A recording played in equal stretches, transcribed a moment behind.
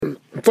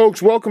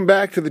Folks, welcome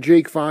back to the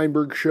Jake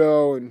Feinberg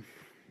Show, and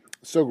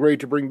so great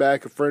to bring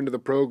back a friend of the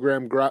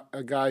program,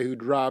 a guy who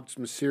dropped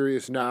some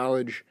serious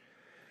knowledge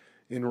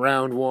in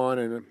round one,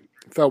 and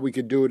felt we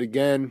could do it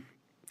again.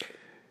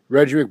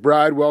 Reggie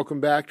McBride, welcome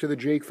back to the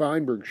Jake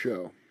Feinberg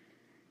Show.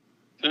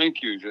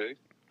 Thank you, Jake.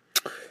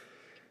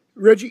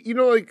 Reggie,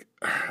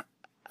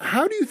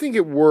 how do you think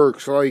it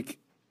works?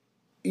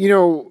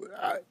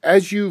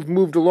 As you've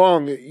moved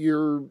along,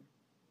 you're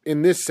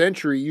in this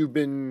century, you've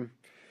been,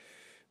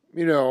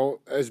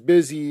 as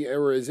busy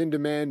or as in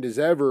demand as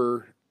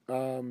ever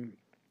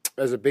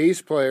as a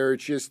bass player.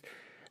 It's just,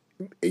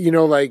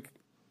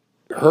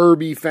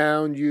 Herbie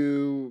found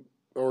you,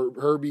 or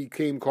Herbie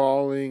came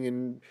calling,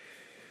 and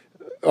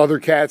other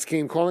cats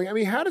came calling. I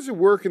mean, how does it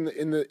work in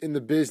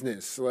the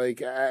business?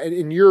 Like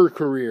in your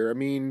career, I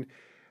mean,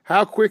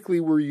 how quickly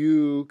were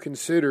you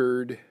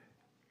considered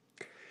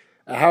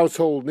a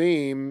household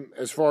name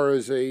as far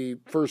as a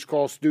first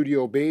call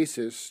studio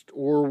bassist,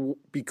 or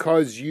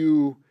because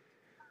you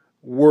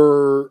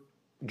were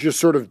just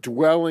sort of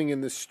dwelling in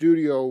the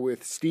studio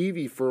with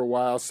Stevie for a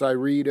while,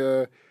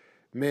 Cyrita,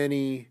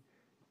 Manny,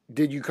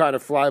 did you kind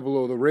of fly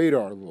below the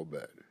radar a little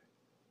bit?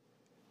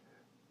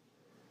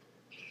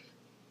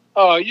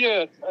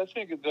 Yeah, I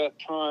think at that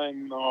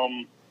time,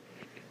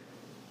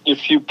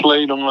 if you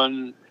played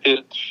on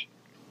hits,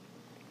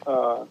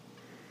 your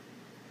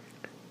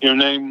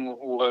name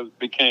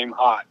became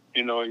hot.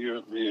 You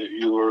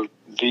were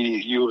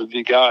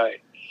the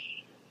guy,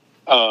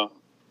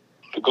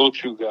 the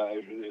go-to guy,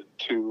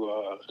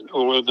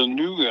 or the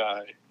new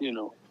guy.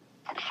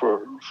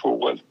 For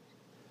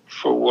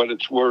what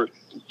it's worth.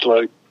 It's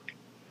like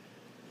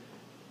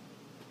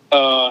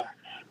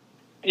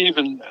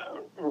even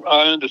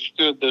I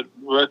understood that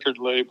record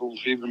labels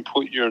even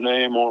put your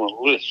name on a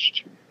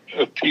list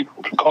of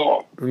people to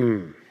call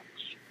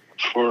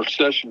for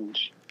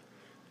sessions.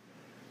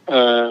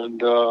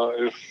 And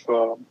if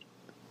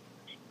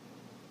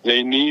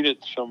they needed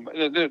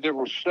there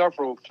were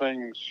several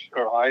things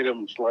or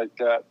items like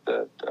that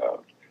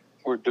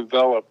were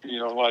developed.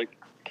 Like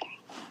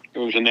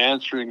there was an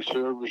answering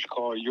service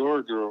called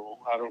Your Girl.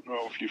 I don't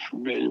know if you're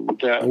familiar with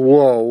that.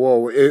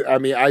 Whoa!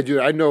 I do.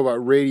 I know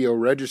about Radio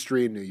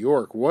Registry in New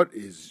York. What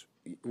is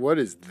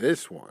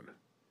this one?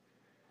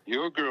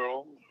 Your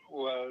Girl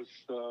was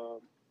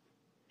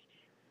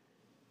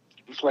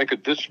it's like a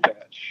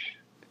dispatch.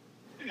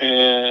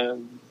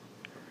 And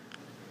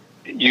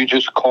you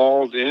just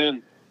called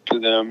in to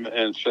them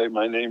and say,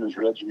 "My name is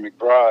Reggie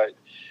McBride."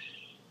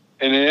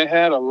 And it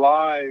had a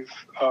live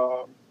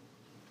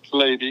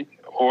lady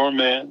or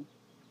man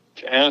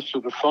to answer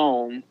the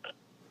phone.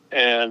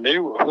 And they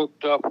were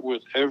hooked up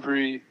with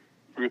every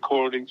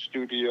recording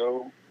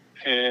studio.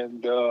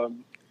 And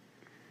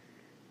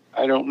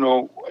I don't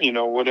know,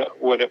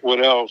 what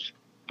else.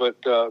 But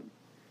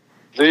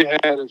they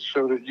had it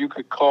so that you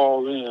could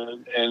call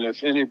in, and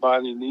if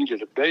anybody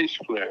needed a bass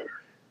player,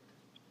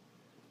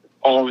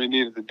 all they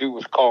needed to do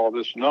was call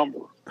this number.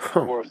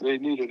 Or if they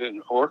needed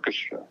an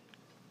orchestra,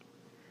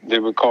 they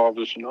would call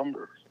this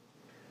number.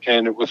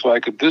 And it was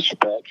like a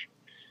dispatch.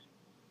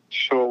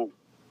 So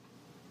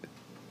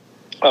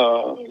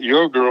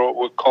Your Girl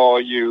would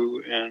call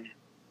you and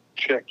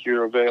check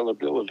your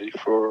availability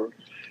for,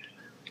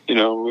 we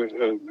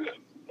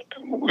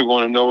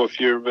want to know if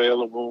you're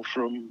available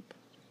from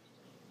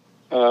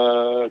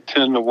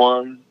 10 to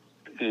 1,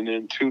 and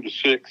then 2 to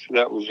 6,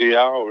 that was the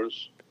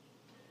hours.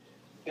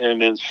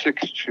 And then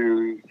 6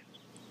 to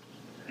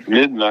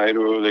midnight,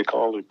 or they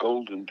call it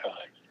golden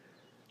time.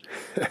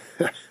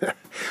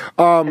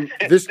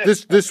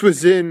 This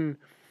was in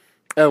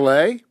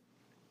L.A.?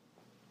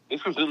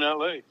 This was in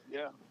L.A.,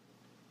 yeah.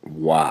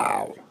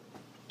 Wow.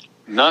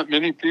 Not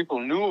many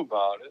people knew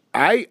about it.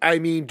 I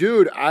mean,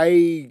 dude,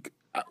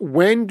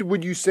 when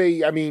would you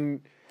say,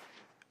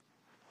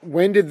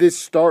 when did this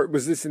start?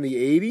 Was this in the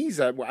 80s?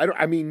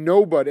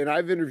 Nobody, and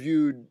I've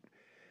interviewed,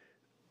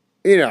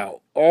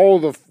 all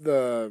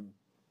the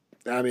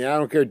I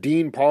don't care,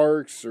 Dean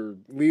Parks or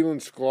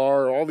Leland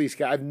Sklar, all these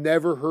guys. I've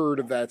never heard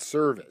of that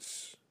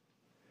service.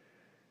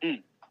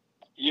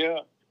 Yeah,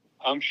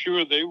 I'm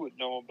sure they would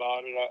know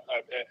about it.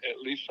 At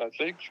least I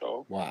think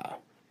so. Wow.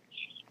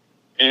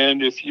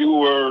 And if you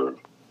were,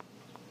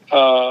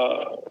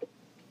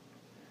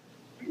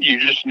 you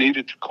just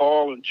needed to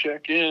call and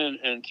check in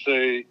and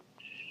say,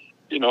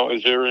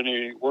 is there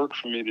any work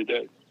for me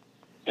today?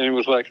 And it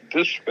was like a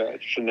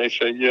dispatch. And they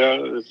say, yeah,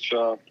 it's,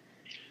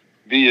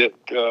 be it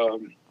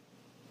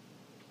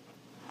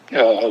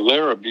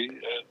Larrabee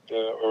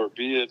or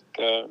be it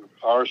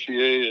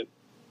RCA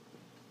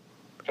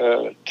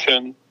at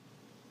 10.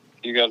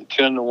 You got a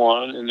 10 to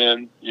 1, and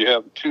then you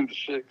have a 2 to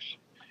 6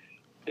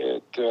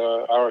 at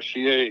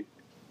RCA.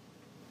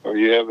 Or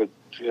you have a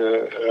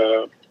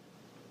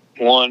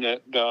one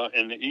at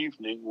in the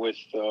evening with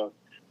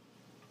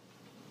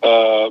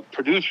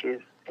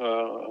producer,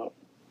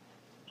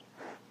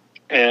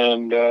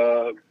 and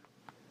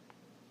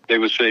they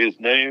would say his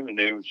name, and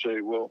they would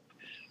say, well,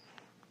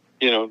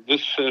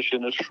 this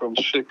session is from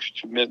 6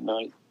 to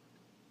midnight.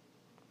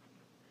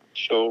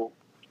 So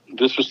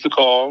this is the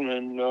call,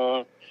 and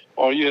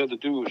all you had to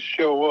do was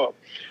show up.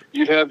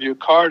 You'd have your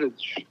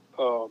cartage.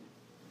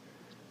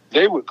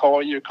 They would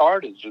call your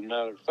cartage, as a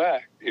matter of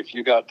fact, if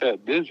you got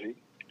that busy,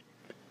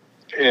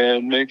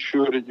 and make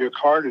sure that your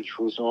cartage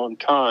was on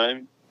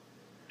time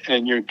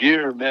and your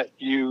gear met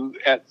you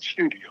at the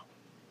studio.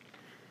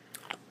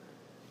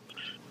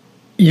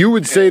 You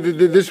would say that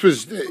this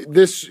was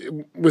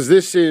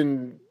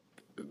in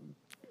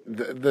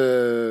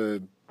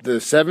the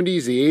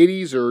 70s, the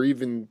 80s, or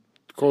even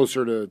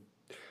closer to,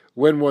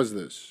 when was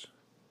this?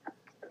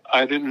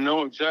 I didn't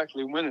know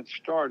exactly when it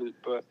started,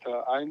 but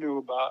I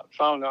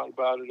found out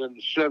about it in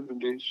the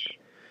 70s.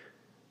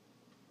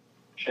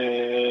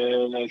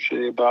 And I'd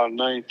say about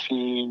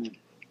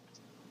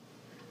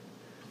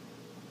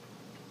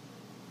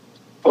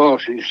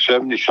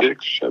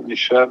 76,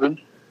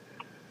 77.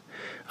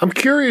 I'm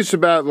curious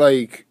about,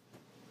 like,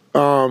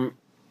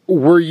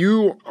 were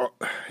you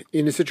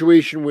in a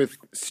situation with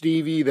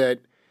Stevie that,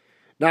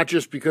 not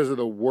just because of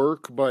the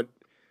work, but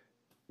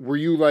were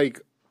you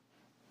like,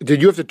 did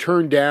you have to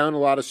turn down a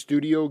lot of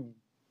studio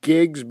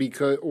gigs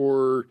because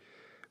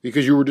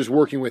you were just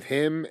working with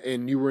him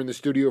and you were in the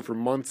studio for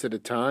months at a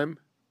time?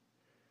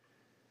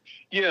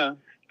 Yeah.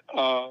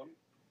 I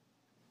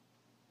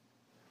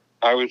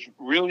was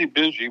really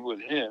busy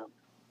with him.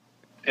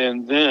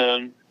 And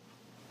then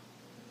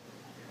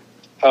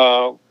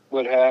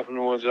what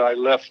happened was I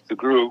left the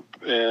group,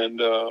 and,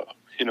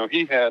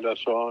 he had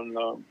us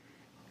on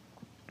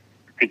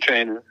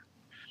retainer.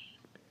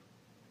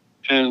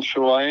 And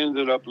so I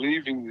ended up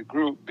leaving the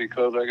group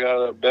because I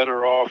got a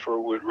better offer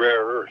with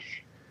Rare Earth.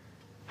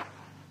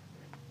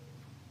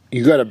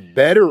 You got a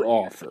better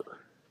offer?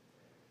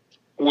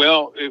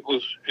 Well, it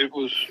was.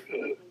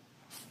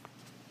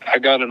 I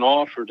got an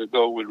offer to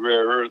go with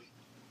Rare Earth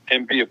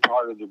and be a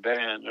part of the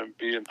band and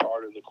be a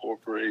part of the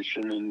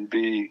corporation and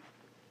be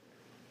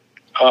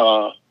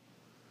a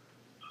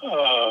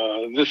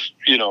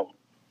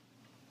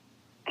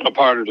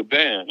part of the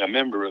band, a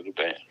member of the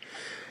band.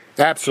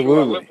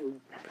 Absolutely. So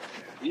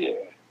yeah.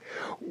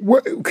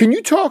 Can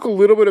you talk a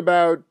little bit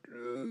about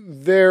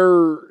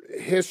their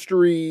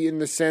history in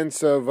the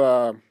sense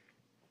of,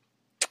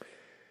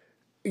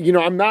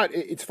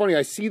 it's funny,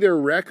 I see their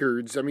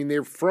records. I mean,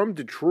 they're from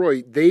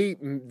Detroit.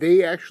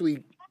 They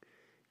actually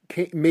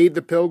made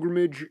the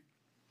pilgrimage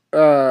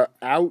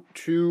out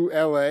to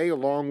L.A.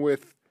 along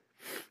with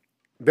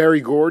Berry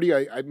Gordy.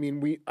 I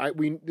mean,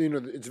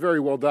 it's very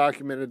well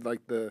documented,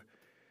 like the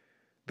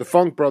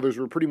Funk Brothers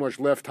were pretty much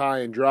left high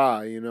and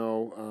dry,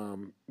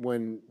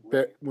 when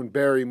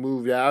Barry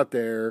moved out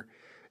there,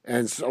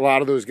 and a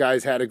lot of those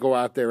guys had to go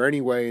out there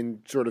anyway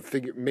and sort of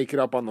make it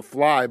up on the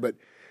fly. But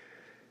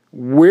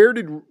where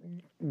did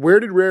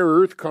Rare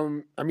Earth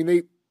come? I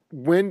mean,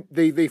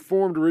 they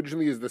formed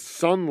originally as the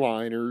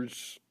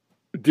Sunliners.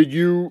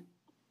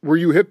 Were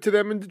you hip to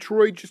them in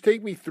Detroit? Just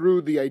take me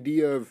through the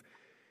idea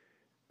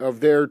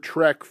of their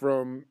trek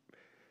from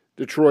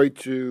Detroit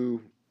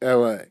to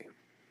L.A.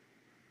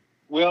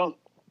 Well,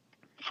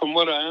 from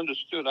what I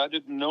understood, I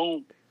didn't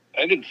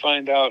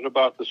find out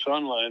about the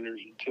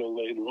Sunliners until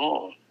later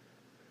on.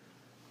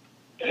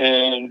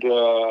 And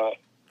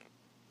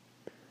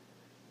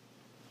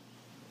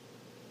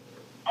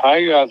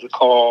I got the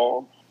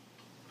call.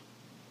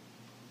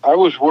 I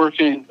was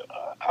working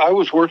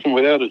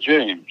with Etta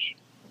James.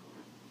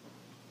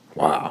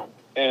 Wow.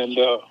 And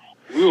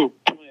we were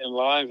playing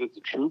live at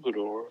the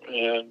Troubadour,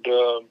 and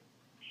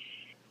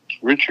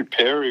Richard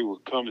Perry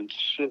would come and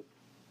sit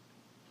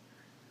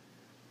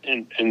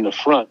in the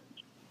front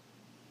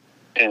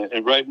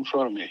and right in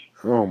front of me.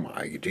 Oh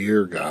my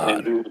dear God.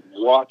 And he would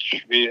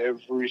watch me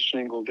every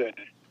single day.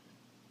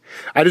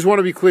 I just want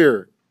to be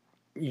clear.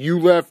 You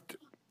left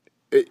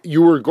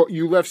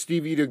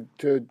Stevie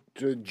to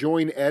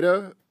join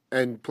Etta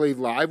and play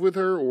live with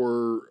her,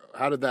 or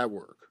how did that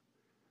work?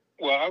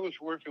 Well, I was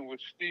working with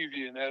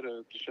Stevie and Etta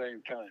at the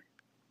same time.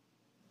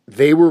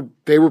 They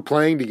were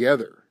playing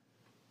together.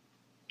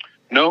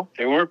 No,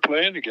 they weren't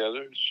playing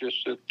together. It's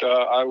just that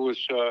I was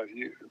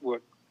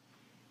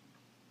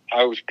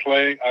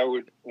playing.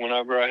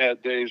 Whenever I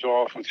had days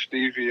off with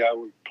Stevie, I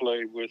would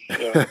play with.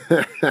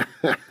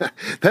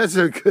 That's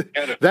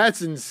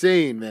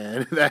insane,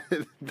 man.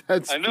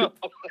 That's. I know.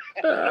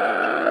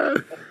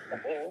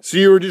 So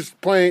you were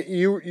just playing.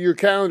 Your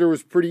calendar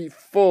was pretty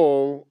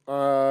full,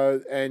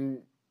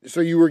 and so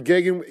you were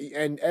gigging,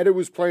 and Etta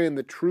was playing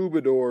the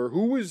Troubadour.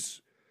 Who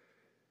was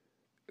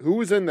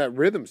in that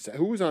rhythm set?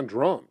 Who was on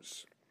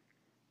drums?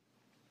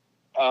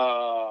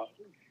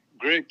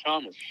 Greg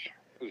Thomas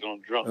was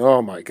on drums.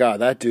 Oh my God,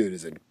 that dude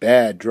is a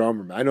bad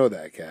drummer. I know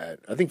that cat.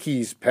 I think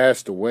he's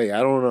passed away. I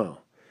don't know.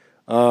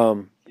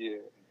 Yeah,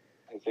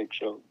 I think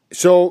so.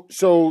 So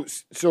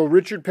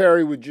Richard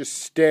Perry would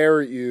just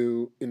stare at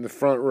you in the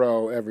front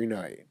row every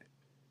night.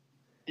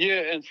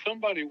 Yeah, and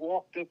somebody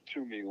walked up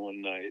to me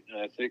one night,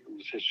 and I think it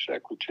was his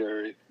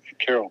secretary,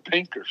 Carol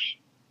Pinkers.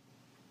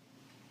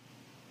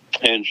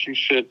 And she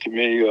said to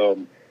me,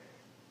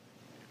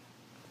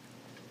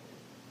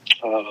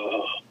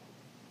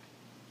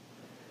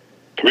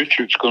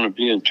 Richard's going to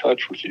be in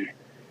touch with you.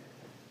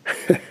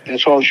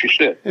 That's all she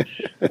said,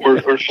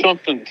 or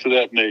something to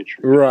that nature.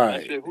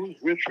 Right. I said, "Who's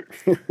Richard?"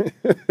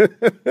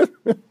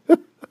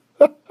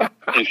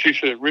 And she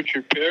said,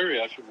 "Richard Perry."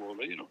 I said, "Well,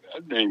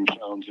 that name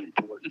sounds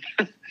important,"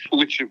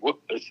 which it was.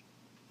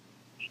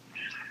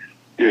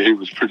 Yeah, he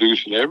was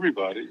producing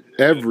everybody.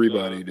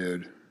 Everybody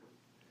did.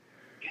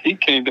 He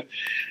came to,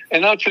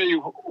 and I'll tell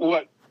you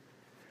what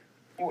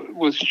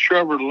was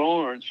Trevor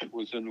Lawrence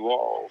was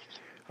involved.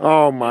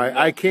 Oh my!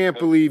 I can't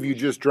believe you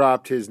just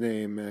dropped his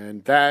name,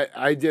 man. That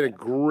I did a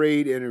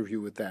great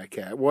interview with that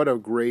cat. What a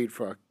great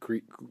cat.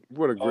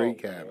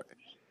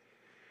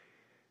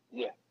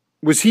 Yeah.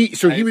 Was he?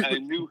 So he was. I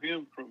knew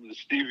him from the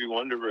Stevie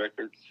Wonder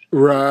records.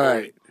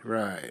 Right.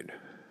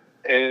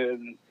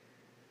 And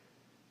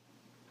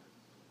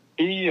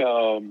he,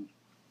 like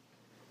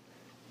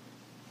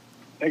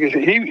I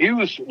said, he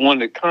was one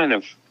that kind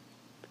of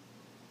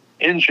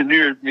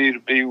engineered me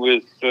to be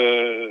with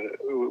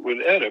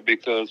Etta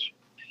because.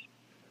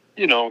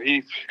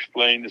 He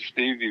explained to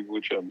Stevie,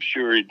 which I'm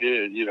sure he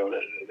did,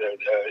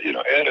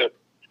 that Etta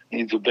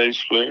needs a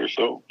bass player,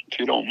 so if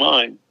you don't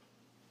mind,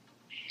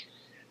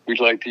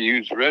 we'd like to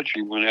use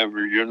Reggie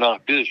whenever you're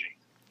not busy,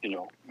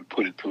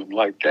 put it to him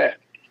like that.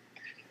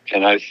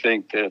 And I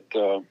think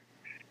that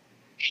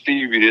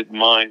Stevie didn't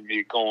mind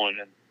me going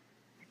and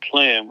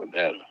playing with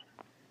Etta.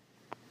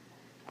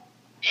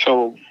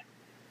 So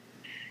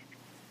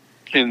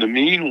in the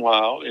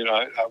meanwhile,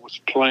 I was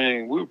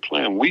playing. We were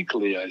playing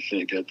weekly, I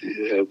think, at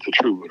the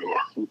Troubadour.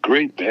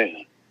 Great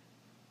band.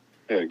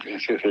 I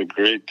said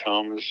great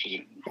Thomas,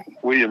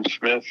 William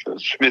Smith,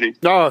 Smitty.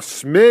 Oh,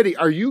 Smitty,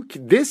 are you?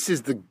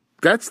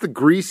 That's the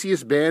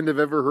greasiest band I've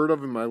ever heard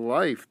of in my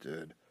life,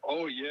 dude.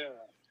 Oh yeah,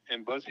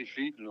 and Buzzy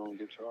Featon on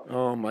guitar.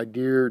 Oh my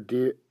dear.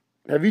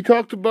 Have you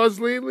talked to Buzz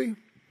lately?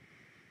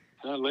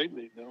 Not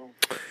lately, no.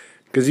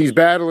 Because he's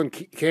battling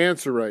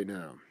cancer right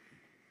now.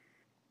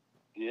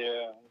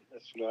 Yeah.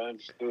 That's what I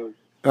understood.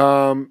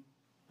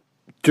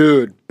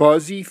 Dude,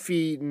 Buzzy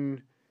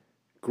Featon,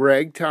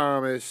 Greg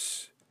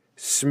Thomas,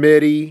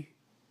 Smitty,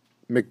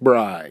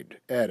 McBride,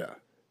 Etta.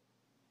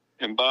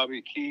 And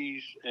Bobby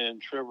Keys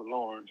and Trevor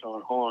Lawrence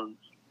on horns.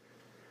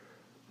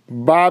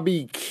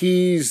 Bobby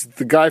Keys,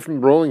 the guy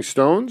from Rolling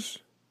Stones?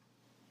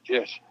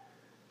 Yes.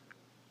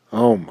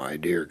 Oh, my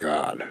dear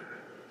God.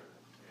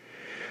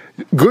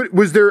 Good.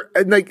 Was there,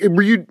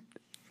 were you...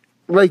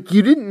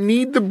 you didn't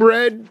need the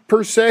bread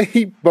per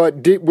se,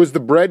 but was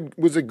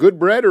it good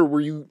bread, or were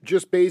you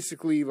just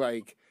basically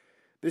like,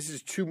 this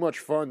is too much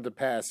fun to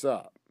pass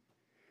up?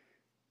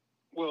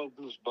 Well,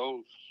 it was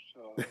both.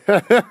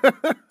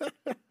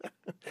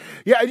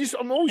 Yeah,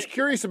 I'm always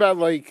curious about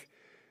what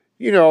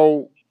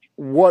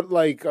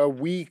a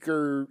week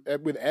or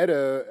with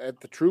Etta at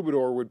the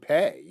Troubadour would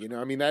pay.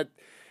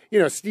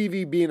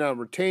 Stevie being on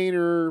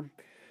retainer,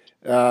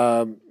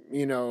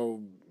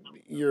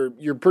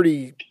 you're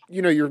pretty,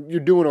 you're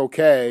doing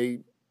okay.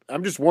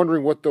 I'm just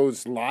wondering what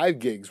those live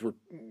gigs were,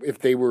 if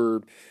they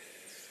were,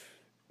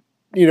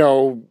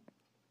 none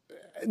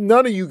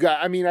of you guys,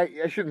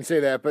 I shouldn't say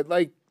that, but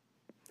did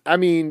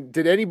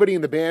anybody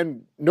in the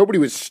band, nobody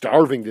was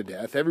starving to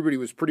death. Everybody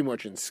was pretty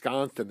much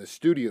ensconced in the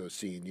studio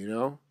scene,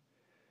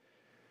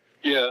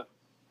 Yeah,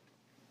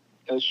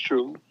 that's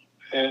true.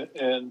 And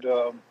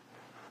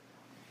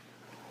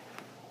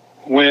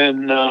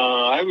when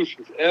I was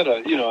with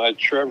Etta,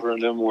 Trevor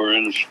and them were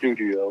in the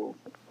studio.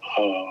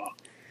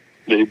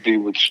 They'd be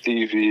with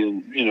Stevie,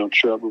 and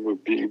Trevor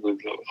would be with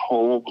a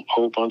whole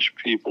bunch of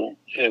people,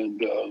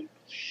 and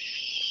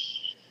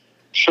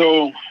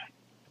so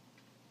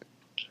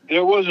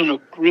there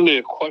wasn't really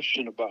a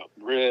question about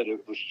bread.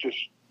 It was just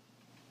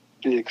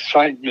the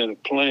excitement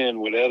of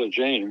playing with Etta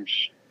James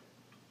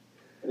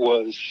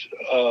was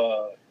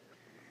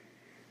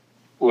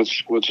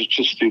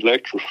just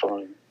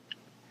electrifying.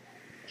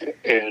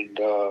 And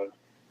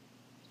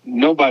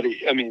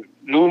nobody,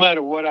 no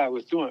matter what I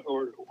was doing,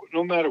 or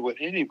no matter what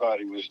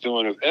anybody was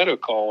doing, if Etta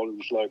called, it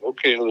was like,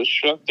 okay, let's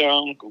shut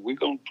down. We're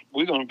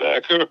gonna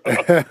back her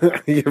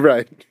up. You're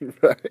right.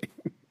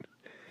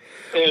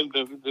 And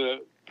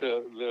the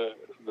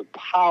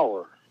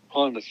power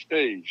on the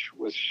stage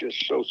was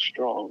just so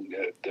strong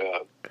that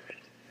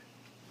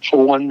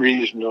for one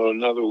reason or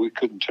another, we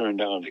couldn't turn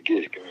down the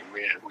gig.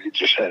 We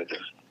just had to,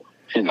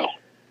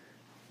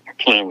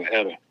 plan with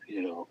Etta,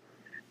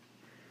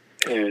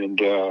 And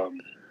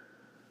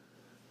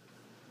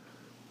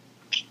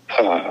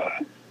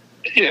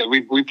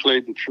we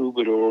played the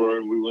Troubadour,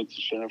 and we went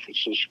to San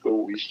Francisco.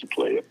 We used to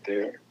play up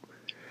there.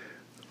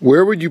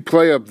 Where would you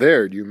play up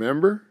there? Do you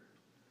remember?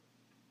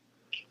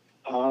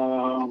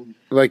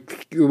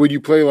 Would you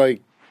play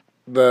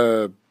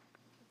the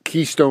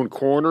Keystone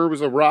Corner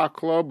was a rock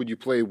club? Would you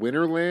play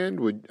Winterland?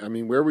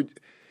 Where would?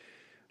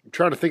 I'm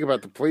trying to think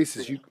about the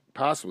places you could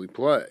possibly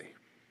play.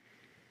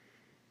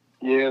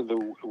 Yeah,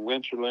 the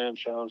Winterland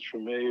sounds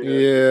familiar.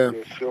 Yeah.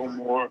 The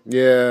Fillmore.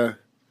 Yeah.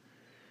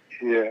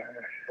 Yeah.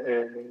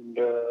 And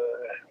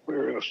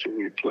where else did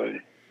we play?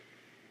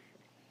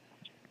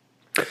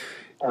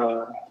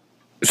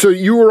 So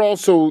you were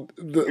also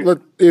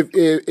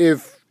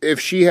if if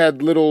she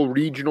had little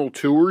regional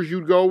tours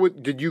you'd go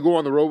with? Did you go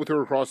on the road with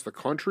her across the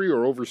country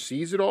or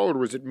overseas at all, or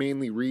was it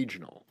mainly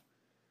regional?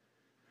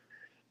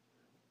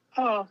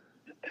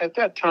 At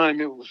that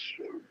time, it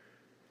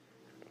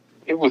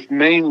was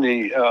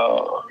mainly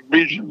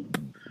regional,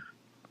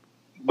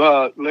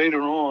 but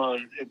later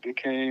on, it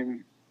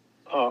became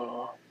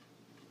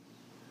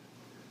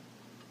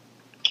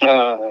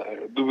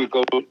we would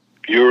go to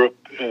Europe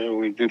and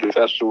we do the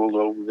festival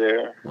over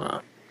there.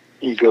 Wow.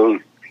 You go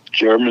to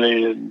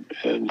Germany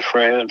and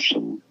France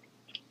and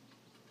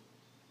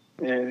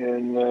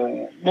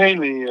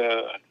mainly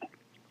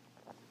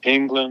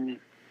England,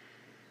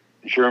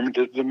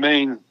 Germany, the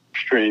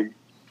mainstream.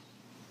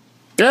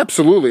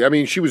 Absolutely. I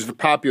mean, she was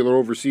popular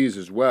overseas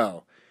as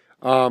well.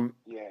 Yeah.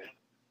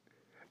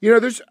 You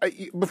know,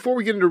 before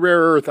we get into Rare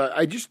Earth,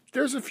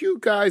 there's a few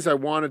guys I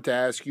wanted to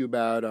ask you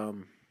about.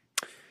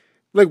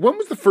 Like, when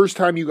was the first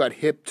time you got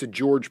hip to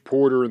George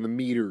Porter and the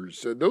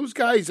Meters? Those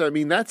guys, I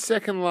mean, that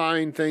second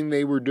line thing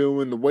they were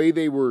doing, the way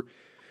they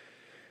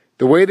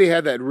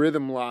had that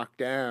rhythm locked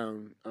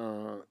down.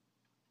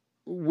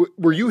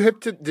 Were you hip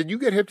to? Did you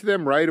get hip to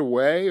them right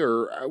away,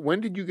 or when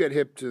did you get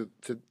hip to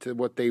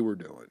what they were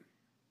doing?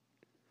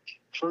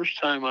 First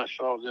time I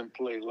saw them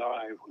play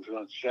live was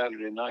on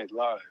Saturday Night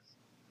Live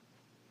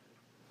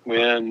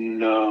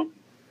when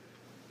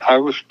I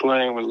was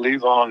playing with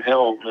Levon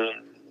Helm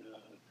and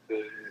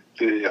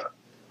the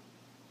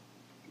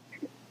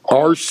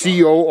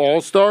RCO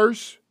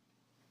All-Stars?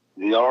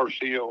 The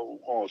RCO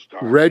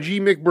All-Stars.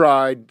 Reggie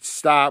McBride,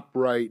 stop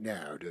right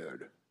now,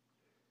 dude.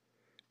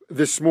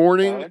 This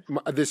morning,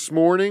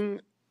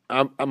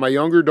 my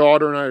younger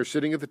daughter and I are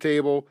sitting at the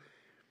table.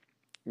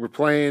 We're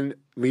playing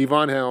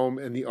Levon Helm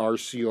and the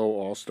RCO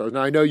All-Stars.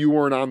 Now, I know you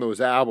weren't on those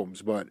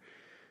albums, but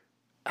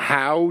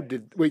how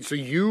did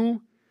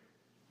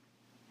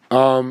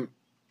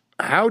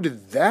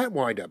that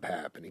wind up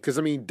happening? Because,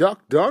 I mean,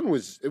 Duck Dunn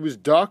was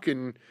Duck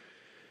and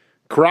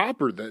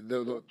Cropper.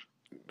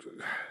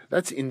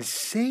 That's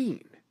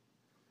insane.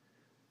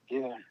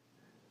 Yeah.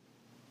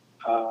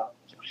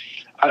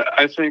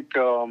 I think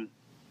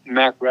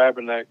Mac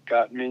Rabenak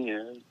got me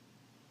in.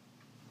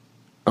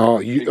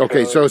 Oh,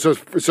 okay?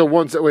 So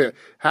once, wait,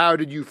 how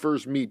did you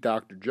first meet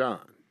Dr.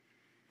 John?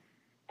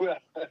 Well,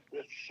 let's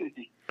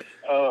see.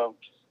 Well,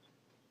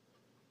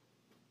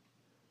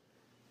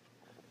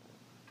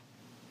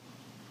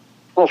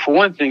 for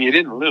one thing, he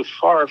didn't live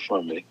far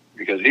from me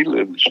because he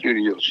lived in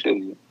Studio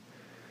City,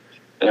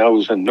 and I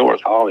was in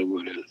North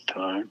Hollywood at the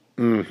time.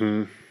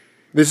 Mm-hmm.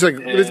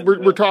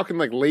 We're talking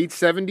like late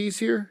 70s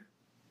here.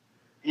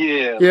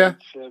 Yeah. Yeah.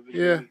 Late 70s.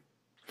 Yeah.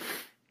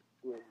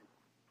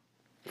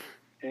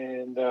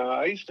 And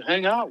I used to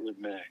hang out with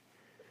Mac.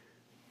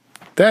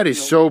 That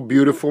is so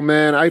beautiful,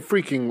 man. I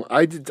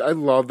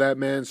love that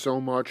man so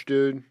much,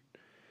 dude.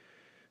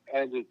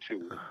 I did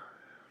too.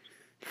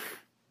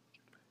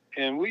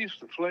 And we used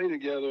to play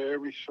together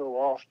every so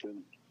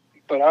often.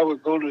 But I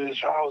would go to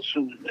his house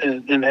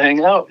and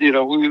hang out. You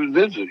know, we would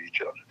visit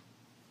each other.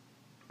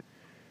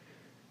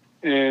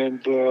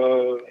 And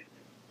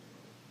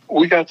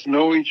we got to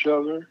know each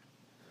other.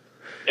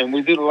 And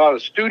we did a lot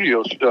of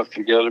studio stuff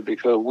together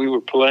because we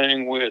were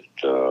playing with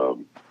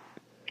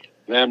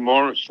Van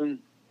Morrison.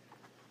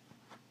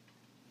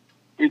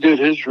 We did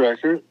his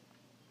record.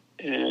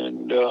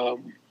 And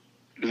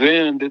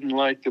Van didn't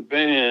like the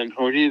band,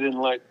 or he didn't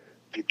like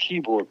the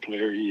keyboard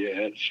player he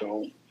had.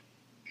 So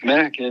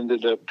Mac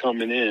ended up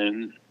coming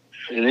in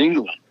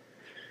England.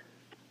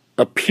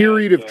 A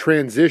Period of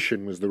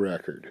Transition was the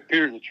record.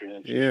 Period of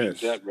Transition.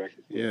 Yes. That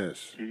record.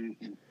 Yes.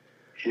 Mm-hmm.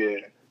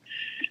 Yeah.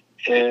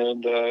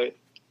 And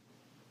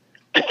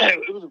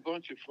it was a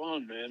bunch of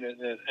fun, man.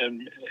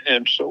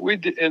 And so we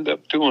did end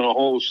up doing a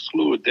whole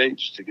slew of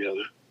dates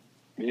together.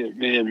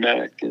 Me and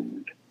Mac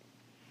and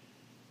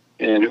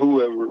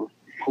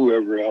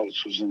whoever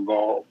else was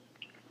involved.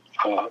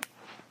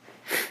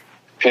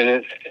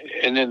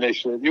 And then they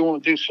said, "You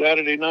want to do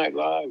Saturday Night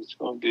Live? It's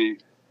going to be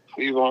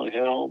Levon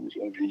Helm. It's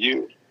going to be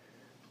you.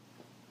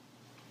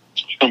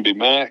 It's going to be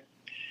Mac,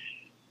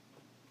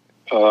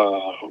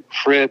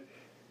 Fred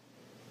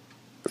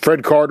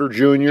Carter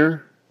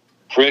Jr.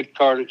 Fred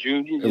Carter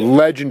Jr. A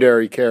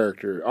legendary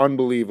character,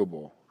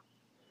 unbelievable.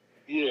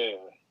 Yeah,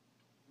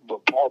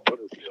 but Paul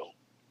Butterfield.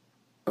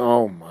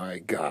 Oh my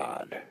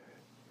God!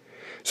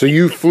 So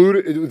you flew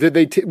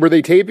to? Were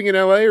they taping in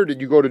L.A. or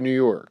did you go to New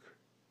York?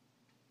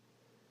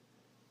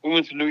 We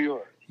went to New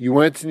York. You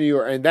went to New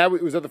York, and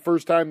was that the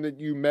first time that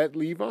you met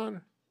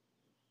Levon?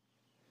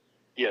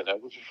 Yeah,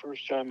 that was the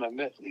first time I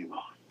met Levon.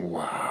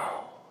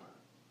 Wow.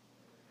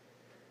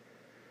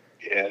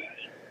 Yeah.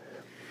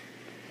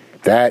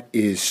 That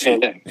is...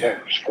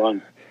 that was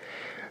fun.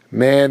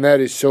 Man,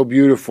 that is so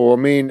beautiful. I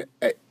mean,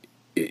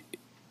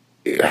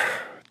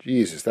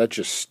 Jesus, that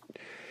just...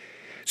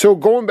 So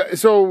going back...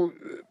 So,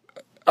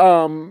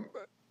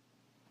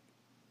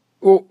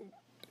 well...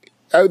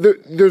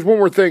 there's one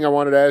more thing I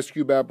wanted to ask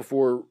you about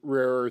before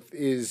Rare Earth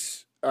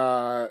is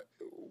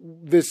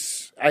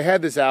this. I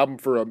had this album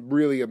for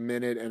really a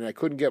minute and I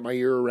couldn't get my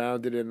ear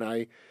around it, and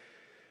I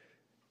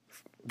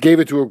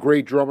Gave it to a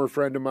great drummer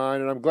friend of mine,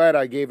 and I'm glad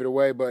I gave it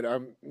away, but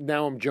I'm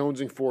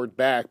jonesing for it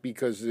back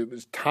because it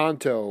was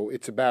Tonto,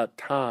 It's About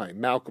Time,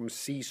 Malcolm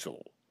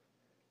Cecil.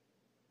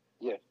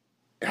 Yeah.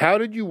 How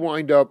did you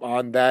wind up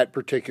on that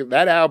particular...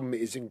 That album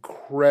is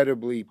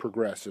incredibly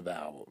progressive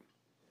album.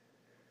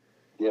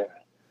 Yeah.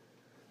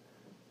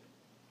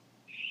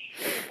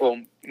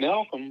 Well,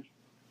 Malcolm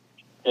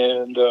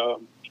and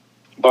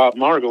Bob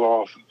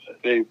Margoloff,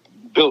 they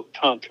built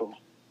Tonto.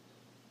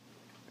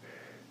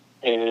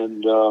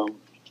 And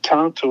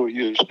Tonto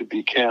used to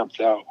be camped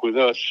out with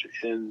us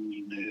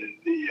in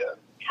the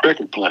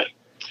record plant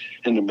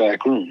in the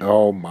back room.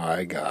 Oh,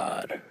 my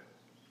God.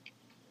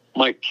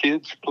 My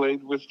kids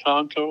played with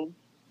Tonto.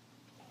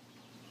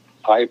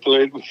 I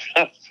played with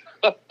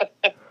Tonto.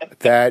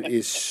 That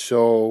is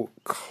so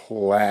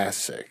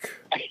classic.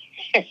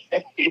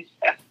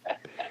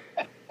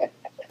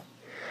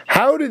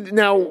 How did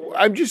now?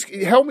 I'm just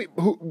help me.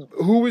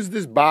 Who is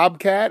this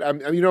Bobcat? I'm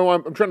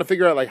trying to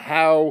figure out like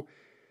how.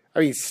 I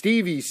mean,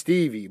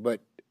 Stevie,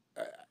 but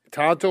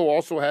Tonto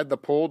also had the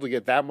pull to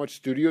get that much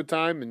studio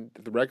time in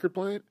the record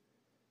plant.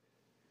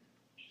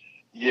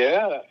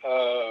 Yeah,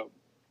 I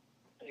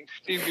think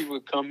Stevie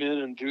would come in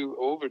and do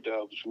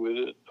overdubs with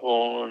it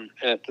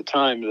at the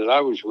time that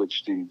I was with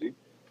Stevie.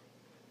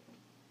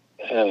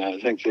 I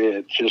think they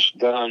had just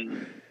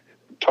done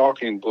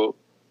Talking Book,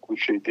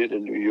 which they did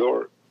in New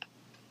York.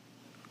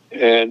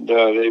 And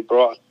they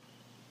brought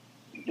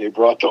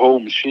the whole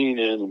machine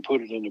in and put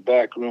it in the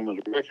back room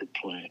of the record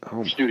plant,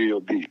 Studio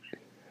B.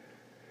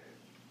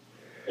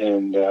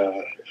 And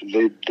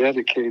they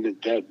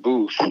dedicated that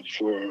booth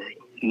for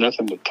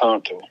nothing but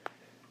Tonto.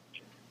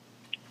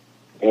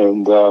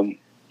 And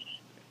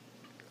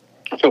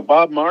so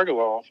Bob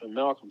Margoloff and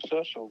Malcolm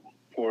Cecil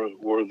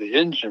were the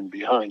engine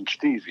behind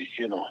Stevie.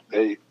 You know,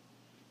 they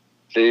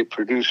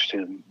produced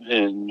him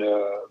and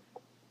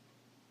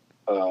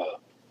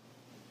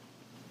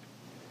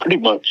pretty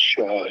much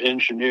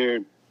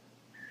engineered,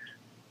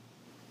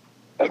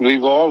 I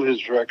believe, all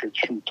his records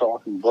from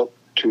Talking Book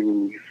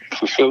to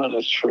Fulfilling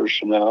His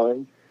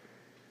Personality.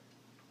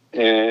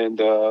 And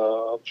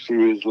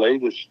through his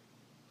latest,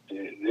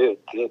 they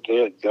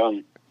had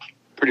done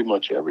pretty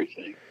much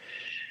everything.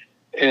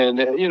 And,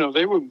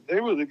 they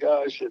were the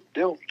guys that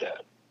built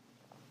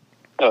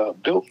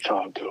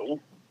Tonto.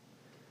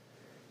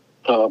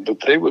 But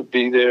they would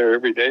be there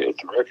every day at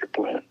the record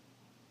plant.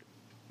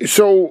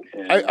 So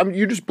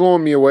you're just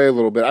blowing me away a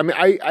little bit. I mean,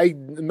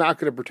 I'm not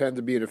going to pretend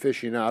to be an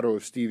aficionado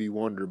of Stevie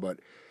Wonder, but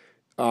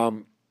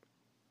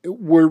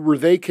were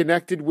they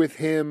connected with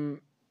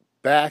him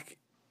back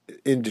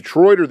in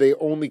Detroit, or they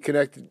only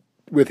connected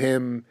with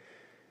him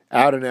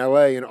out in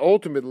L.A.? And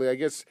ultimately, I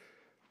guess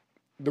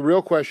the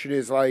real question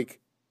is like,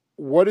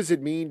 what does it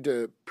mean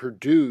to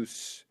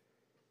produce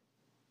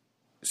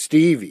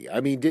Stevie? I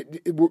mean,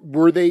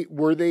 were they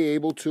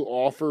able to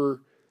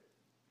offer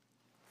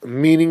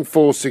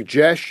meaningful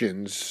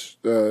suggestions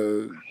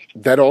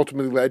that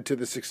ultimately led to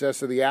the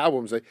success of the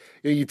albums? Like,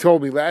 you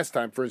told me last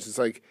time, for instance,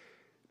 like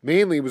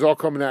mainly it was all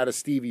coming out of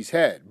Stevie's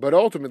head, but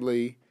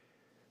ultimately,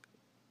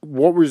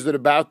 what was it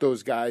about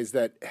those guys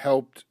that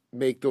helped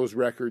make those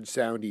records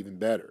sound even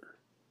better?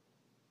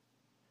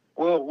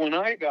 Well, when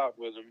I got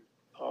with them,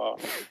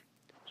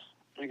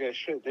 like I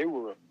said, they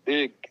were a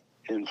big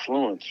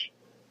influence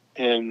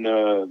in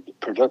the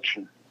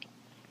production.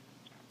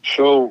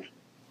 So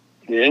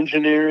the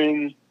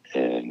engineering,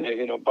 and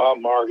Bob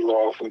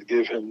Margoloff would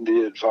give him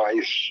the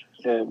advice,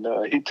 and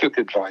he took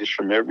advice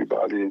from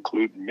everybody,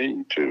 including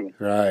me too.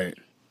 Right.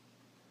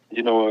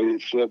 He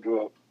said,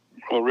 "Well,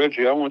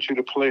 Reggie, I want you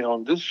to play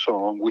on this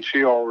song," which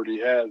he already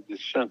had the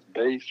synth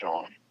bass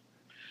on,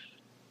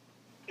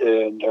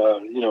 and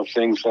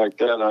things like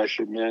that. And I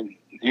said, "Man,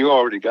 you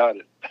already got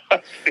it."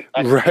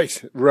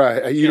 Right.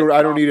 You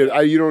don't need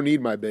it. You don't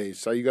need my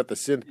bass. You got the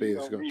synth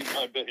bass. You don't need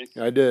my bass.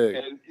 I did.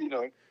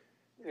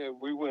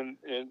 And we went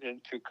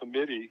into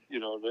committee.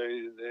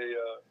 They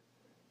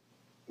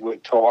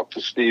would talk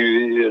to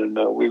Stevie, and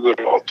we would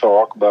all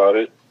talk about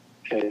it.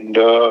 And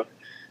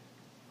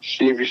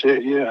Stevie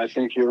said, "Yeah, I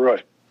think you're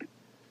right.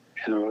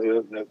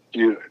 That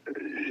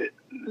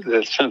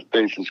synth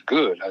bass is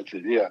good." I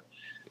said, "Yeah."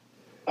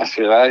 I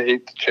said, "I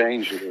hate to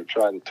change it or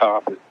try to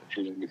top it,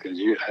 because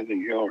I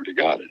think you already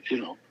got it,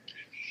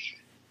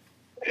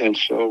 And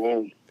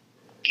so,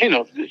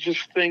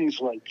 just things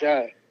like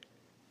that,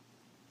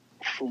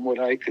 from what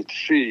I could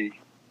see.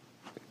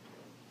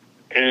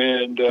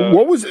 And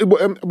what was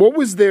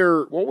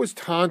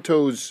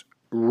Tonto's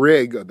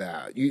rig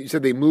about? You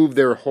said they moved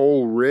their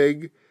whole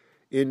rig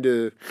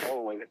into.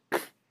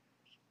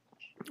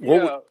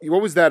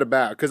 What was that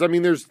about? Because I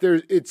mean,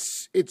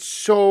 it's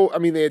so. I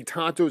mean, they had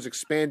Tonto's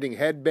expanding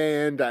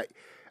headband.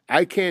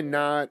 I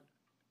cannot.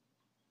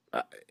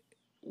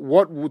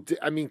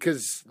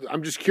 Because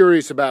I'm just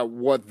curious about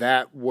what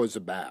that was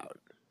about.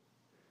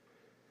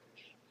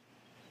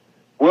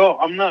 Well,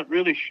 I'm not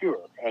really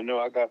sure. I know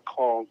I got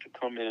called to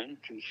come in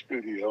to the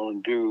studio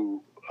and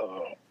do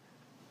a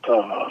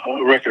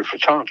record for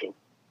Tonto,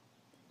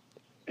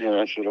 and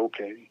I said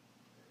okay.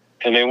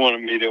 And they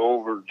wanted me to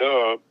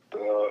overdub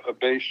a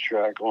bass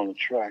track on a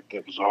track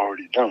that was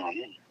already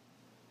done.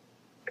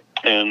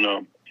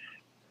 And,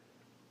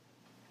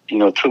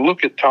 to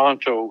look at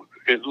Tonto,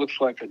 it looks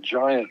like a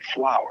giant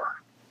flower.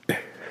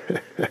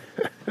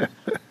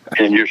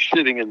 And you're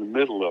sitting in the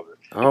middle of it.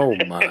 Oh,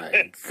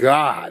 my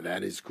God.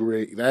 That is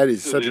great. That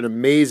is such an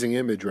amazing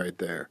image right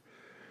there.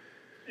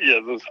 Yeah,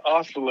 those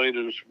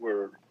oscillators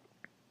were,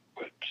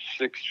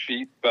 6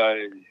 feet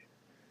by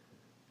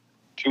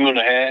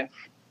 2.5,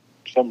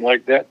 something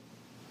like that.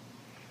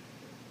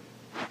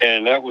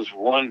 And that was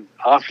one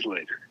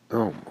oscillator.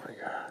 Oh, my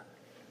God.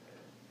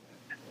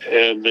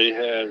 And they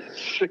had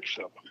 6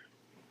 of them.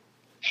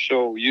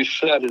 So you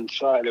sat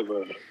inside of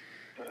a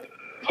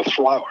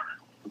flower,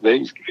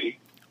 basically,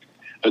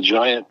 a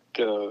giant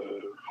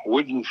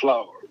wooden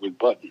flower with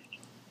buttons.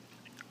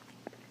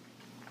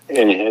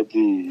 And it had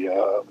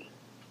the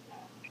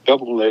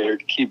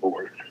double-layered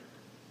keyboard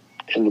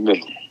in the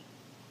middle.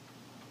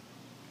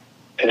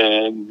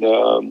 And,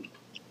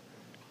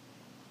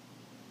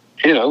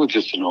 it was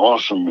just an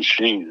awesome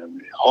machine. I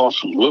mean,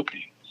 awesome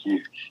looking.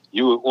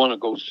 You would want to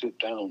go sit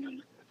down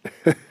in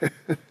it.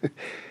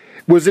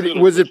 Was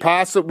it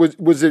possible?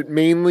 Was it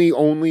mainly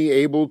only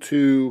able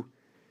to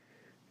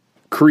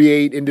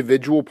create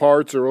individual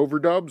parts or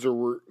overdubs,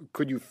 or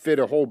could you fit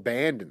a whole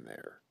band in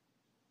there?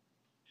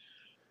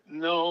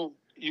 No,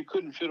 you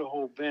couldn't fit a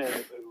whole band.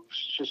 It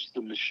was just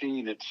the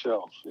machine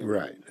itself.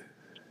 Right.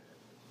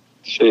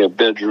 Say a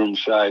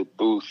bedroom-side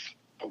booth,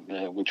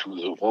 which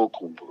was a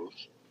vocal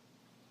booth,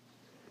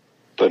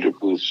 but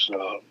it was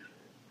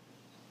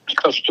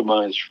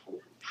customized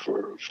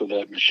for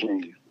that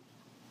machine.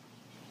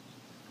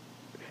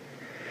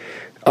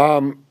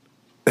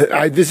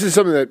 This is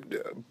something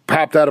that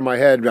popped out of my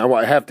head.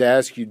 I have to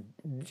ask you.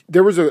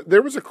 There was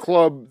a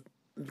club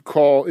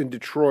in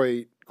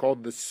Detroit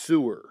called the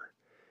Sewer,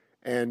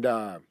 and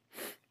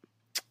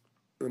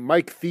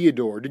Mike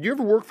Theodore. Did you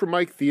ever work for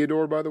Mike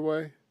Theodore, by the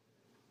way?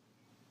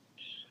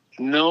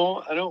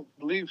 No, I don't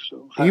believe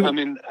so. I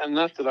mean,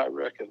 not that I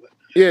recollect.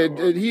 Yeah,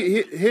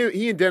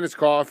 he and Dennis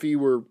Coffey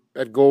were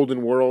at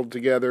Golden World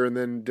together, and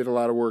then did a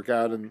lot of work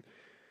out in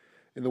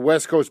the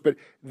West Coast. But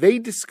they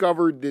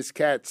discovered this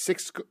cat,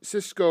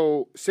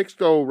 Sixto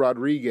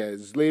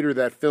Rodriguez. Later,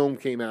 that film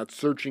came out,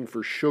 Searching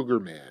for Sugar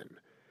Man.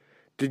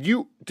 Did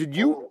you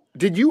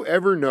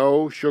ever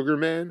know Sugar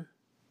Man?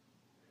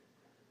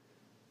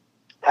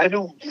 I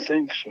don't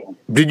think so.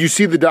 Did you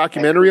see the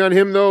documentary on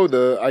him, though?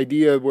 The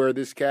idea where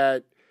this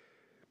cat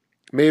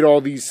made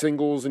all these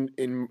singles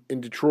in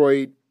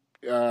Detroit,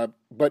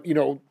 but,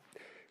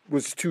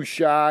 was too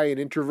shy and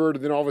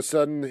introverted. Then all of a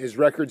sudden his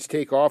records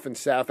take off in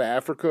South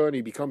Africa and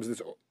he becomes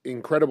this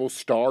incredible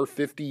star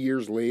 50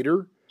 years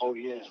later. Oh,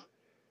 yeah.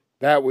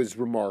 That was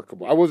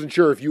remarkable. I wasn't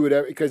sure if you would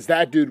ever, because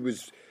that dude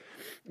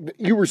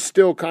you were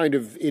still kind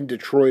of in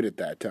Detroit at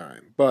that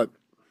time. But,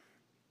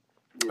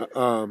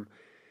 can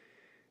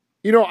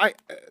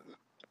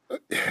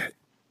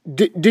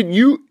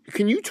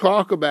you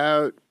talk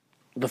about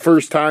the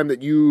first time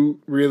that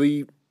you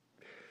really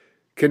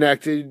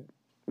connected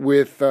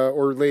with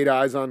or laid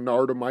eyes on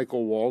Narda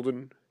Michael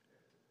Walden?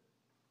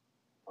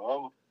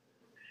 Oh,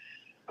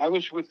 I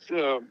was with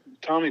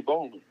Tommy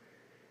Bolin.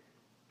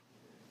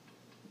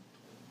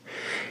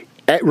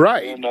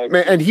 Right,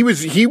 and he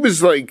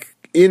was like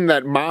in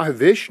that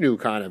Mahavishnu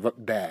kind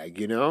of bag,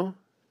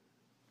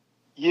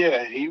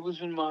 Yeah, he was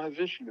in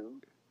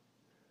Mahavishnu,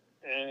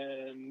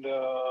 and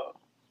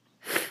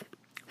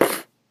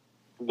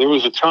there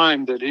was a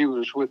time that he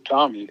was with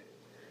Tommy.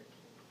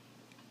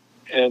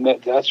 And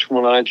that's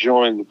when I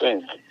joined the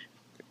band.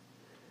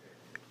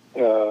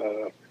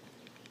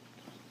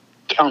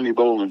 Tommy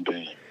Bolin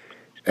Band.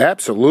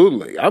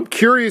 Absolutely. I'm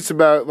curious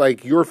about,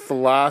 like, your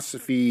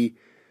philosophy.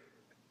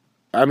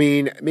 I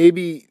mean,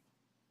 maybe,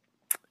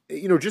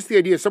 just the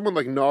idea of someone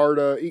like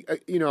Narda,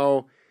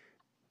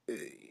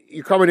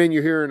 you're coming in,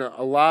 you're hearing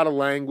a lot of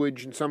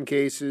language in some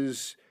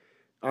cases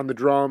on the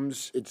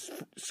drums. It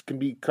can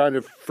be kind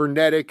of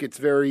frenetic. It's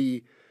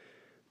very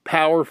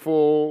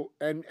powerful,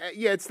 and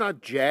it's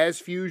not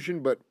jazz fusion,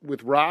 but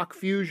with rock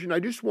fusion. I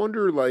just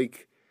wonder,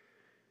 like,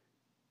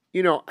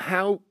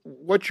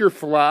 what's your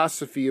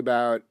philosophy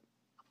about,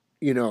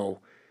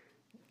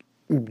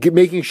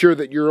 making sure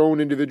that your own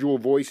individual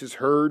voice is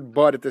heard,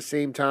 but at the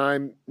same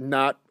time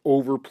not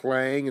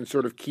overplaying and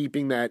sort of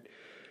keeping that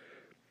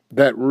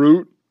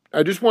root.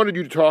 I just wanted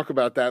you to talk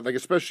about that, like,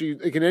 especially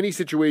like in any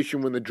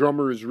situation when the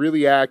drummer is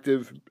really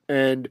active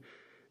and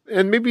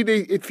maybe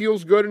it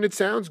feels good and it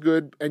sounds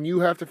good, and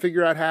you have to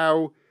figure out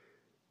how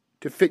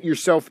to fit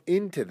yourself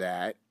into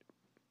that.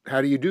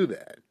 How do you do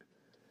that?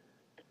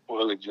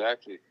 Well,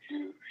 exactly.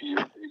 You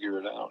figure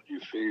it out. You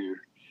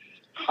figure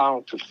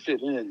how to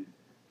fit in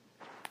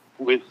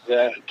with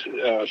that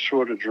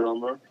sort of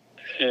drummer.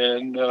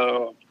 And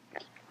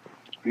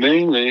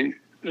mainly,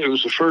 it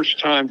was the first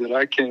time that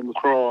I came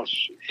across,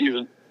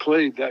 even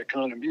played that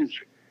kind of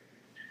music.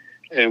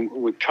 And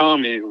with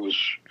Tommy, it was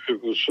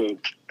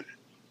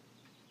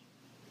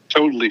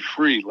totally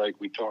free, like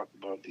we talked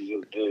about these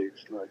other days.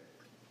 Like,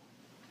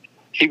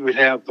 he would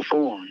have the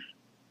form,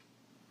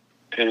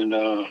 and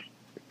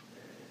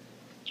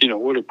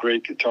what a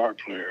great guitar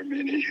player. I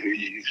mean,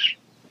 he's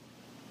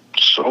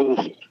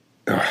soulful.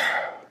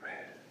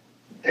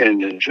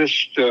 And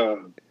just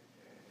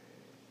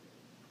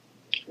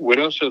with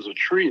us as a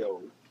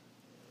trio,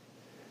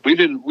 we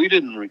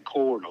didn't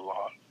record a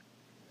lot.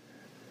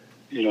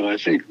 I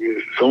think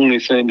the only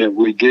thing that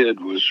we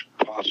did was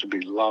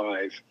possibly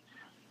live.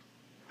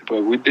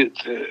 But we did.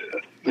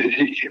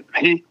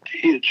 He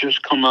had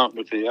just come out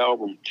with the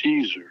album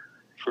Teaser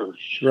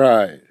first,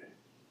 right?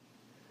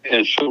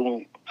 And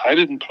so I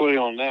didn't play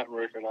on that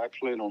record. I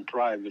played on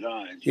Private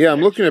Eyes. Yeah, I'm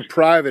looking at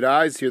Private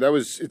Eyes here.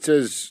 It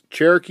says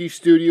Cherokee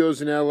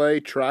Studios in L.A.,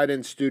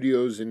 Trident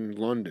Studios in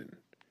London.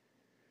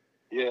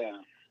 Yeah.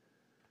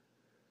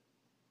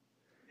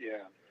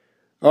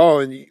 Oh,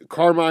 and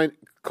Carmine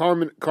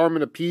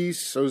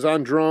Apiece. I was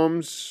on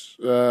drums.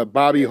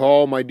 Bobby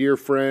Hall, my dear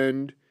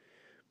friend.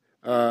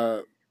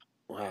 Wow.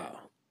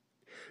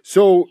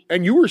 So,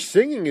 and you were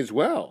singing as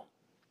well.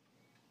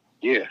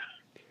 Yeah.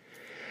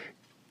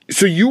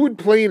 So you would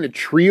play in a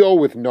trio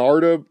with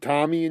Narda,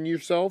 Tommy, and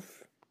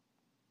yourself?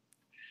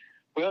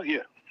 Well,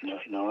 yeah.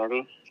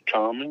 Narda,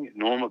 Tommy,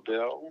 Norma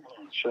Bell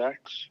on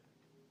sax.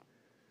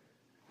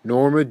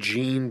 Norma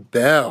Jean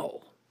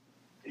Bell.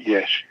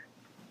 Yes.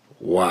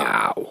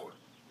 Wow.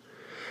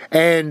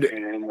 And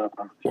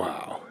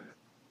wow.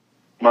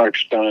 Mark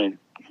Stein.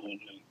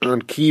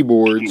 On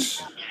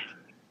keyboards.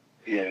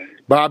 Yeah.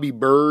 Bobby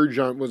Burge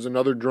was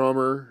another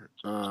drummer.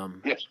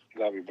 Yes,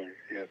 Bobby Burge,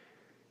 yeah.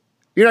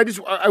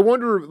 I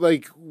wonder,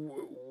 like,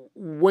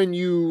 when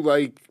you,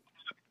 like,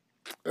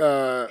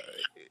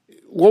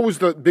 what was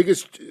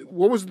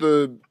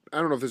the, I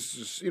don't know if this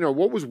is,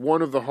 what was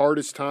one of the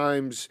hardest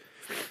times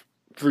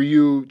for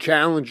you,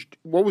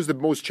 what was the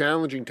most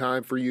challenging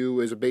time for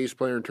you as a bass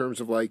player in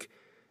terms of, like,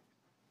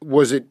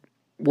 was it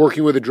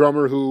working with a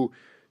drummer who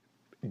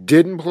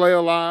didn't play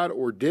a lot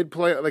or did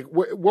play? Like,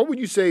 what would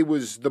you say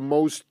was the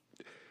most?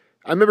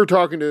 I remember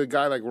talking to a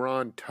guy like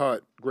Ron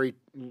Tutt,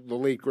 the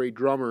late great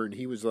drummer, and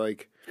he was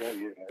like,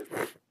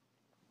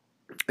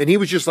 and he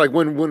was just like,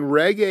 when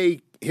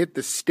reggae hit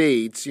the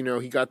States, he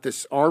got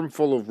this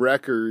armful of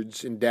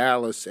records in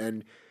Dallas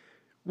and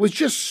was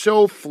just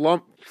so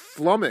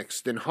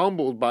flummoxed and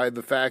humbled by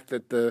the fact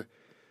that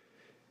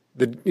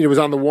it was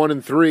on the 1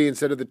 and 3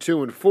 instead of the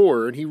 2 and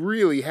 4, and he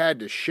really had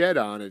to shed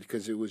on it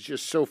because it was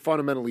just so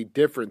fundamentally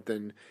different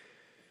than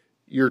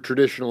your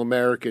traditional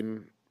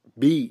American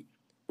beat.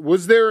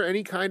 Was there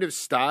any kind of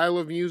style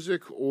of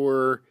music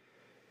or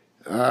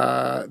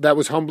that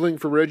was humbling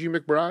for Reggie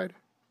McBride?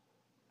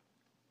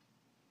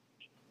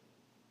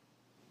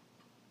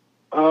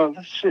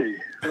 Let's see.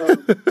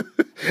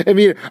 I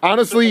mean,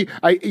 honestly,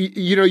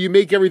 you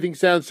make everything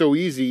sound so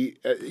easy,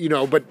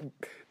 but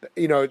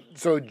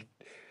so.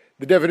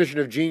 The definition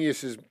of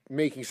genius is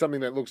making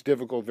something that looks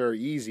difficult very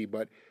easy,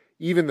 but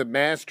even the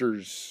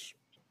masters,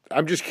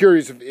 I'm just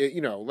curious if,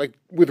 like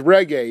with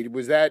reggae,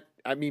 was that,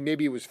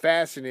 maybe it was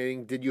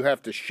fascinating. Did you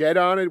have to shed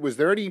on it? Was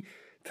there any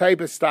type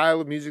of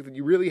style of music that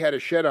you really had to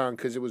shed on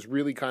because it was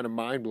really kind of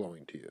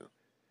mind-blowing to you?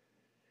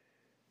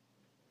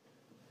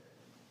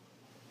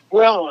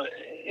 Well,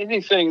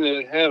 anything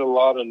that had a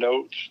lot of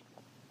notes,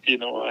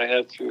 I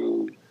had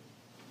to...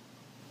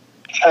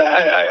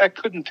 I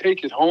couldn't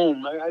take it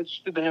home. I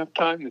just didn't have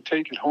time to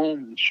take it home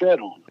and shed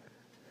on it.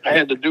 I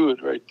had to do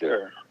it right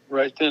there,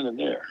 right then and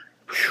there.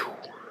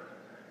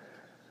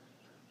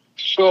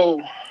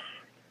 So,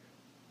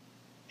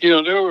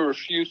 there were a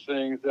few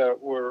things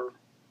that were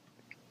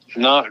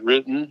not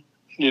written,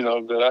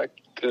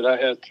 that I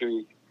had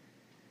to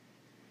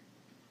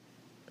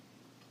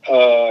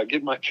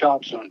get my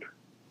chops under.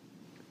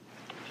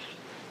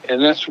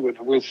 And that's with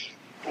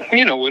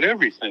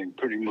everything,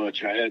 pretty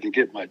much, I had to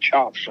get my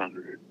chops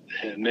under it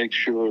and make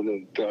sure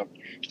that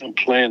I'm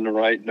playing the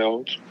right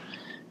notes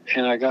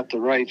and I got the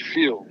right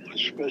feel,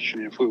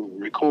 especially if we were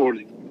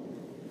recording.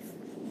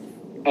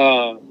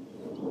 Now,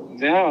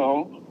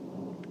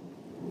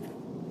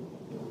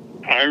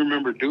 I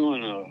remember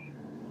doing a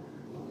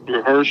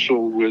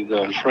rehearsal with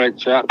Frank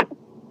Zappa.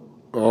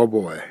 Oh,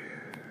 boy.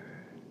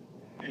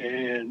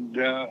 And,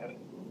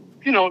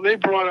 they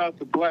brought out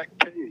the black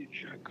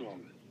page, I call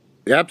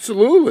it.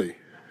 Absolutely.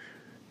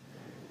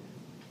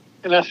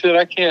 And I said,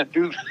 I can't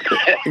do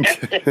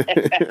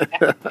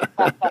that.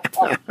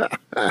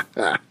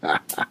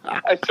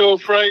 I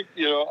told Frank,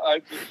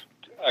 I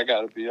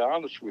got to be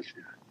honest with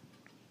you.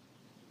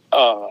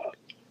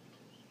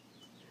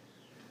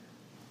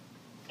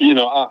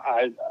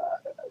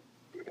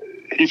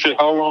 He said,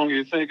 how long do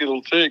you think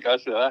it'll take? I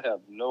said, I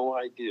have no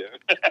idea.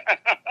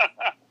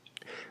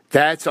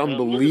 That's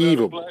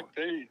unbelievable. Black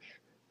page.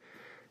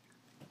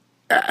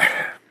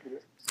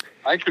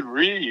 I could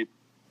read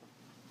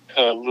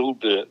a little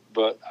bit,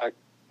 but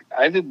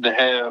I didn't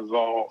have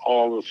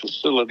all the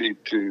facility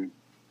to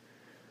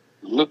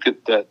look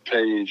at that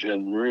page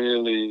and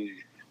really,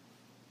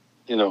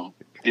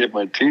 get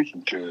my teeth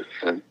into it.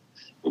 And it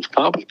was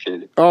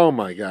complicated. Oh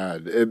my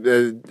God!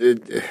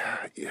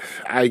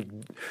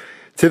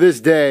 To this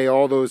day,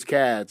 all those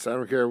cats. I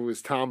don't care if it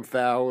was Tom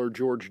Fowler,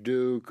 George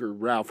Duke, or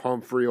Ralph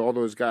Humphrey. All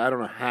those guys. I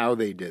don't know how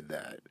they did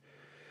that.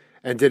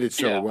 and did it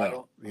so yeah,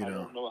 well. I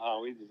don't know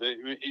how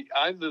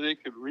either they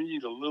could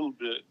read a little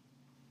bit,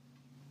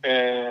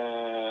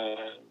 and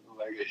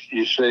like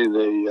you say,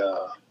 they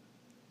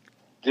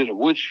did a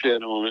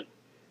woodshed on it,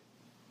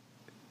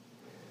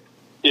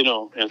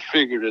 and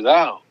figured it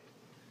out,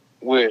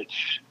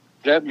 which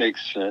that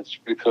makes sense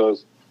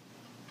because,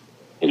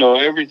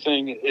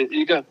 everything,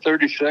 you got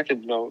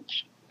 30-second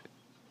notes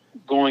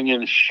going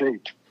in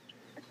shape.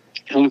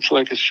 It looks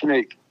like a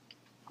snake.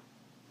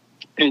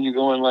 And you're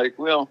going like,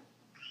 well,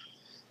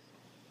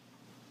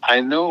 I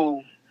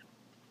know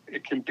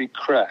it can be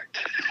cracked.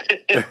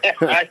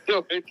 I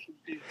know it can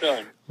be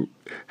done.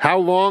 How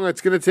long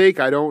it's going to take,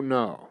 I don't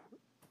know.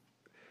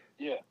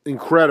 Yeah.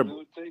 Incredible. How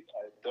long it would take,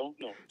 I don't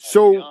know.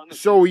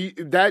 So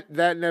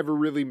that never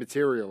really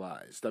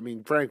materialized. I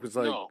mean, Frank was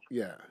like, no.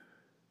 Yeah.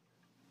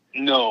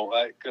 No,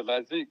 because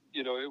I think,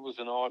 it was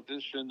an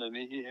audition, and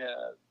he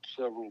had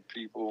several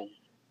people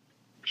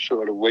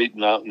sort of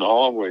waiting out in the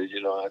hallway.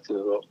 I said,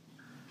 well,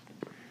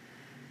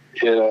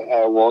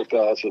 I walked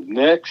out. I said,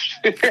 next.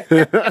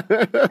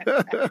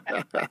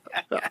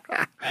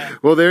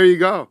 Well, there you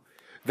go.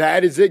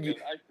 That is it.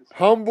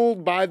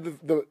 Humbled by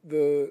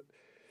the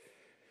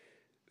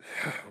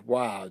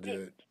wow,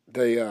 dude.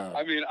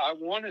 I mean, I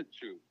wanted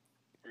to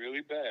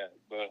really bad,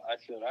 but I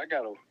said I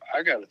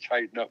gotta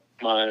tighten up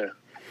my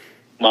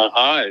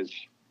eyes,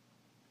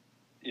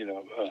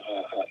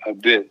 a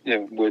bit.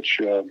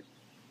 Which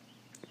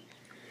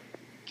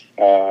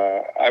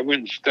I went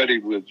and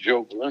studied with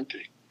Joe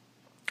Valenti.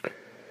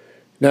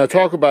 Now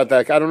talk about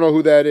that. I don't know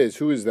who that is.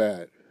 Who is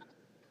that?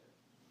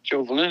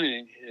 Joe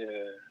Valenti.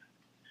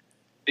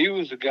 He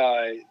was a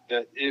guy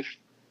that if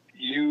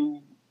he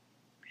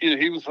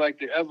was like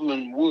the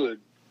Evelyn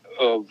Wood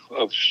of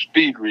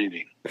speed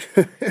reading.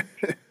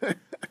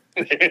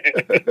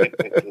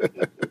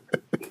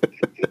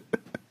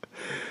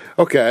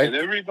 Okay. And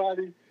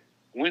everybody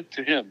went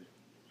to him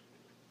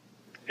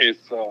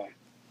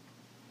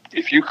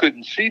if you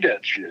couldn't see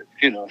that shit,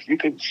 if you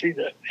couldn't see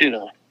that,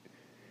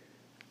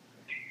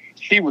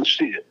 he would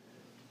see it.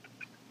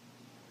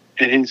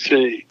 And he'd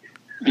say,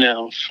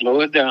 now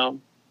slow it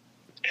down.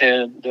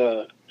 And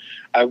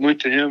I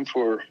went to him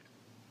for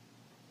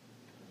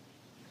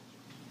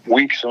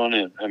weeks on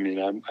end. I mean,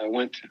 I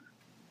went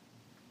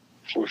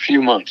for a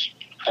few months.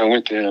 I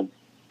went to him,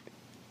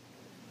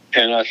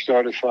 and I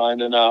started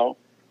finding out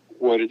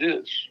what it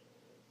is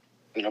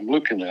that I'm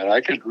looking at.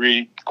 I could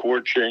read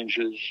chord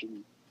changes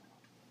and,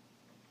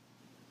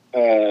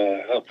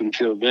 up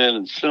until then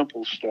and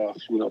simple stuff,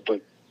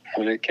 but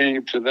when it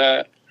came to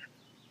that,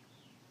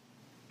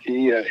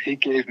 he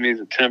gave me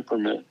the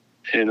temperament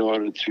in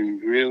order to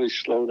really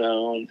slow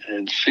down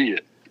and see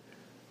it.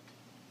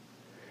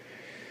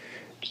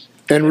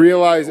 And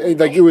realize,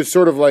 like, it was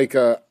sort of like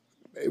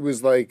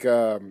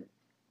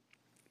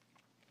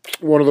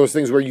one of those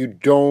things where you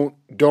don't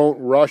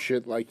rush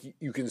it. Like,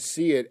 you can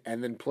see it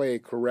and then play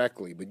it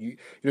correctly. But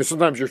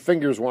sometimes your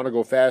fingers want to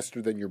go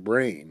faster than your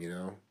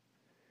brain.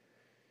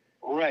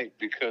 Right,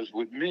 because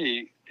with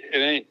me,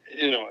 it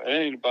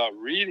ain't about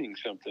reading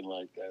something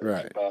like that.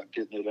 Right. It's about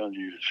getting it under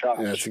your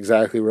chops. That's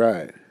exactly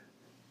right.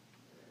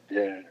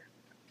 Yeah.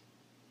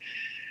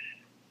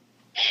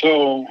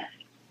 So,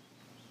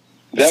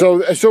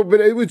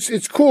 but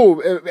it's cool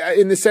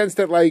in the sense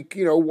that, like,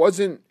 it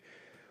wasn't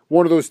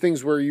one of those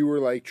things where you were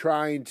like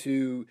trying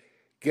to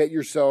get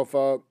yourself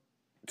up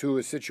into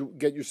a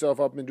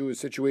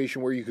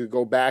situation where you could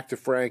go back to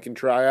Frank and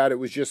try out. It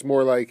was just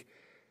more like,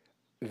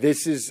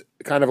 this is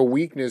kind of a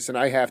weakness, and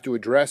I have to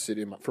address it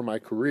for my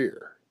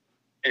career.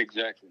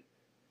 Exactly.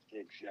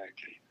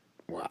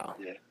 Wow.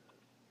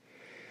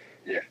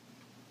 Yeah.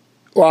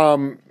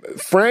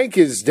 Frank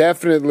is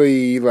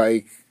definitely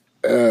like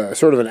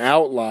sort of an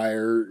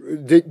outlier.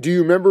 Do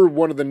you remember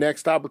one of the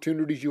next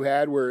opportunities you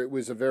had where it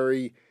was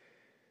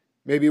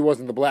maybe it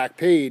wasn't the black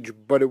page,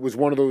 but it was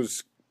one of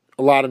those,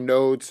 a lot of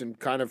notes and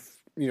kind of,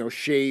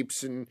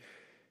 shapes, and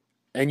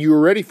you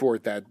were ready for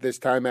it this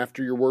time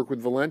after your work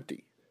with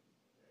Valenti?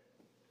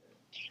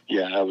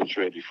 Yeah, I was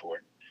ready for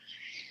it.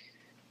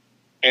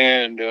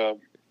 And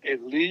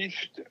at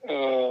least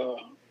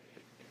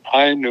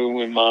I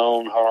knew in my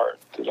own heart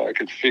that I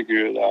could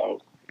figure it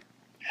out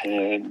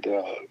and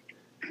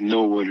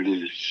know what it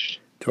is.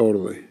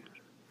 Totally.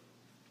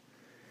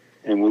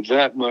 And with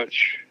that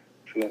much,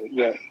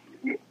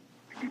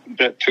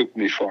 that took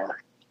me far.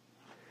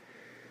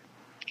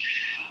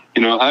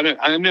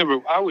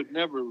 I would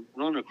never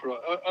run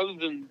across, other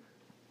than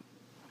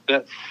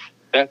that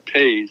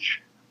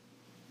page,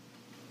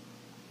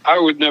 I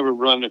would never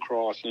run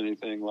across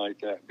anything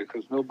like that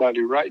because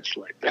nobody writes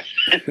like that.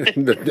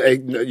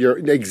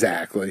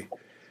 Exactly.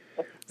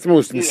 It's the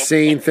most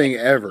insane thing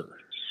ever.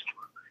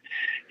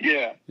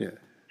 Yeah. Yeah.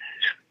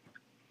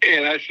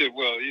 And I said,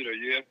 well,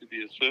 you have to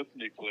be a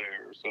symphony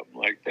player or something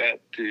like that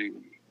to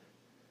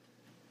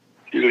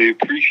really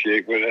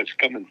appreciate where that's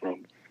coming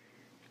from.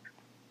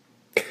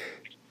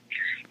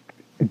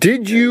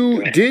 Did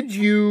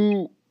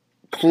you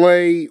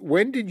play,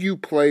 when did you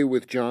play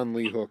with John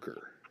Lee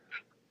Hooker?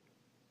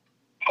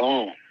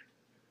 Oh.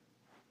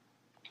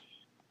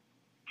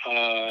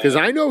 Because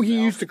I know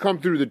he used to come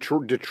through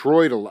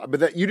Detroit a lot,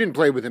 but you didn't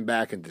play with him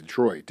back in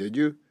Detroit, did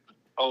you?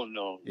 Oh,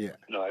 no. Yeah.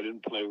 No, I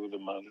didn't play with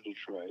him out of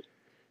Detroit.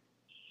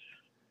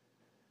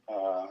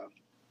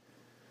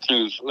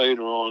 It was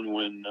later on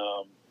when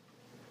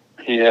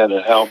he had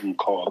an album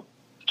called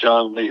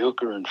John Lee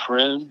Hooker and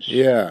Friends.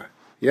 Yeah,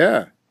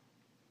 yeah.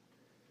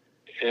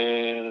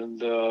 And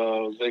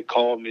they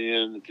called me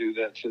in to do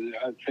that. So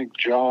I think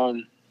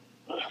John,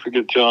 I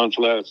forget John's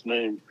last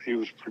name, he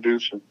was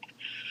producing.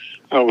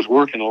 I was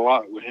working a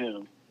lot with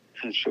him,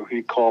 and so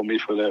he called me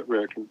for that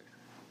record.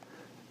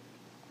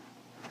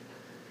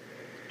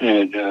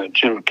 And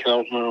Jim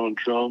Keltner on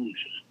drums.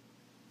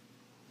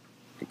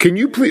 Can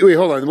you please wait?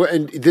 Hold on.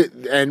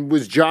 And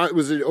was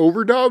it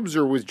overdubs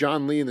or was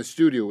John Lee in the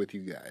studio with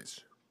you guys?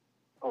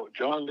 Oh,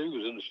 John Lee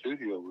was in the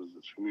studio with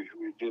us. We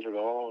did it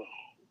all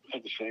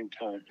at the same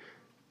time.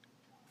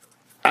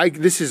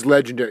 This is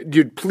legendary,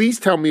 dude. Please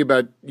tell me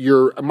about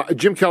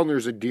Jim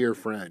Keltner's a dear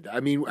friend. I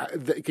mean,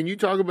 can you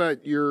talk about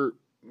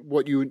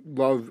what you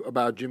love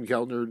about Jim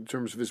Keltner in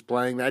terms of his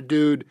playing? That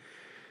dude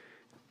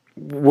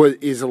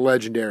is a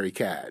legendary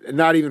cat, and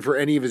not even for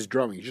any of his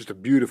drumming. He's just a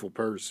beautiful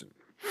person.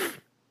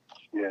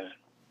 Yeah.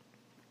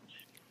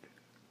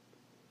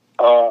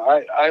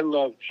 I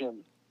love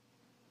Jim.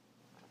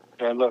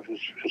 I love his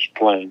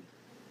playing.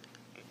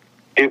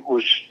 It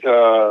was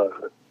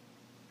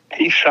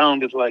he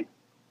sounded like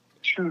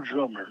two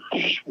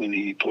drummers when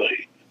he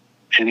played,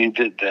 and he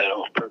did that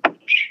on purpose.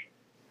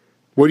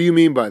 What do you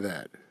mean by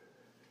that?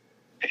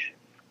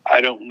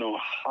 I don't know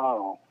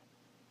how.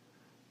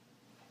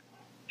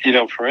 You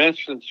know, for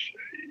instance,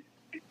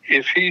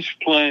 if he's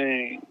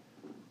playing,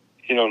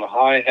 the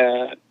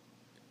hi-hat,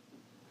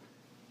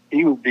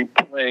 he would be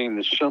playing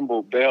the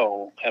cymbal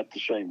bell at the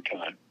same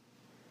time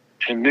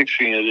and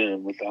mixing it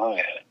in with the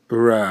hi-hat.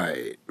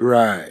 Right.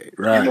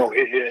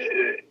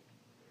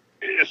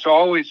 It's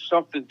always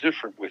something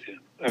different with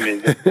him. I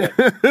mean,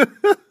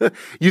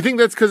 you think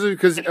that's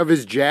because of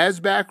his jazz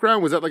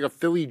background? Was that like a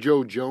Philly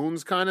Joe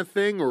Jones kind of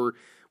thing, or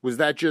was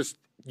that just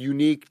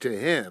unique to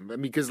him? I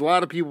mean, because a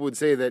lot of people would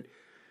say that,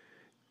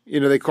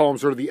 they call him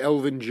sort of the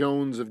Elvin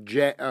Jones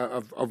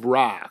of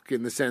rock,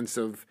 in the sense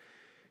of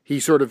he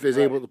sort of is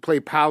able to play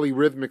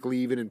polyrhythmically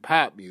even in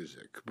pop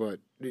music. But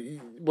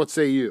what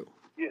say you?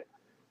 Yeah,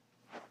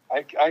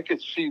 I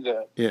could see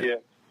that. Yeah.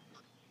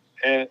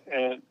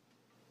 And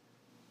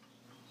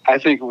I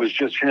think it was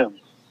just him.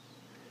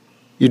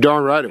 You're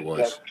darn right it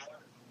was.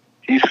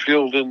 He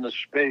filled in the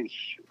space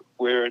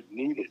where it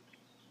needed.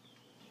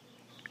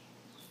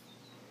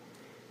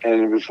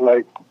 And it was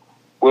like,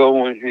 well,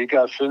 when he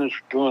got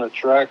finished doing a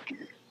track,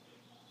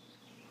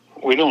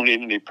 we don't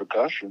need any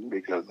percussion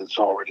because it's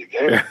already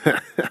there.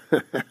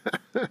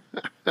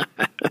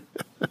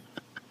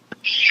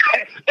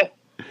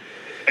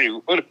 Hey,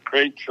 what a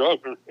great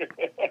drummer.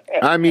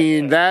 I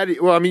mean,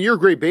 you're a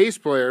great bass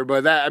player,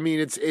 but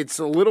it's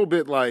a little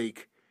bit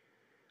like,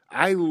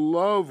 I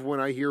love when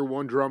I hear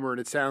one drummer and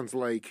it sounds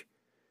like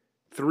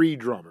three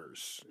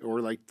drummers,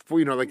 or like,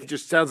 it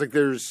just sounds like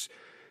there's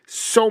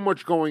so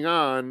much going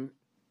on,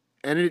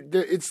 and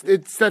it's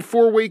that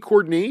four-way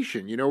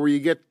coordination, where you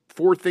get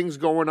four things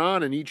going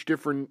on in each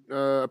different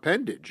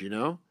appendage,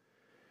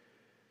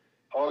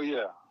 Oh,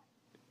 yeah.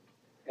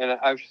 And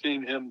I've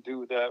seen him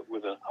do that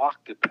with an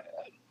octopad.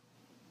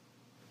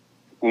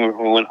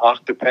 When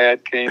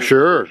octopad came,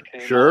 sure.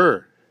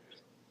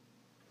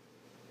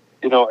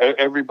 Out,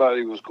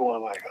 everybody was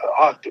going like,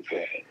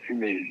 octopad. I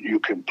mean, you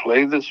can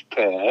play this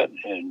pad,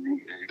 and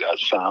you got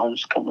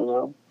sounds coming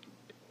out.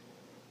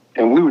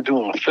 And we were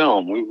doing a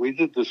film. We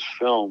did this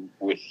film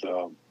with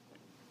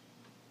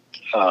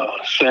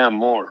Sam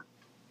Moore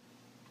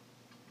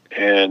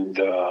and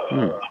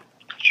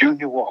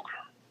Junior Walker.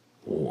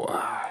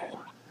 Wow.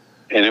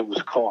 And it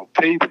was called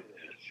Paypads.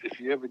 If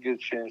you ever get a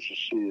chance to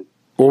see it.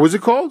 What was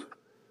it called?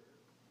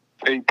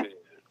 Paypads.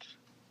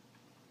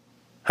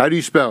 How do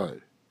you spell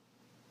it?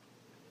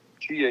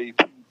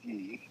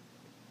 Tapeheads.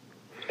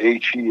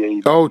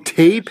 Oh,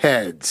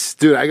 Tapeheads.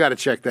 Dude, I got to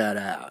check that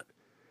out.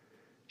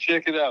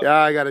 Check it out. Yeah,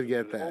 I got to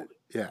get that.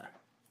 Yeah.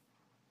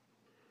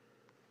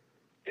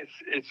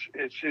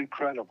 It's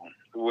incredible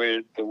the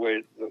way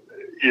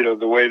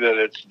that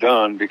it's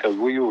done, because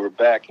we were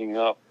backing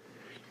up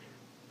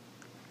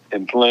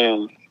and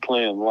playing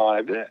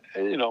live. It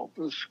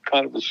was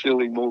kind of a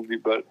silly movie,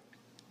 but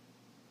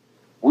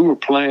we were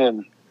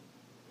playing.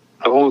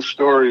 The whole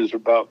story is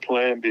about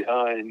playing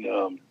behind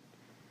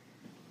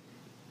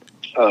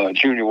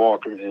Junior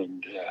Walker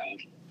and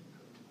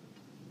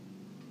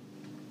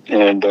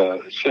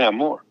Sam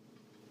Moore,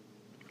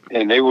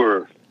 and they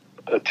were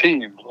a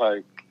team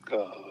like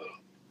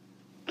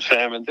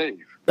Sam and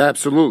Dave.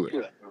 Absolutely.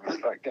 Yeah,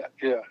 like that.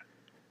 Yeah,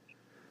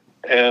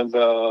 and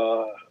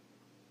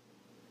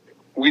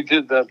we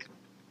did that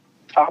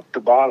top to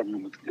bottom,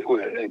 and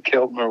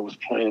Keltner was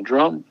playing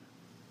drums.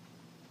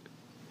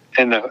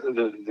 And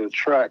the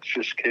tracks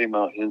just came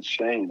out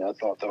insane. I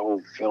thought the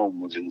whole film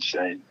was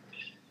insane.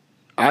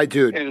 Wait,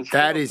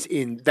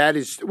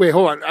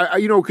 hold on.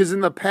 Because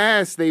in the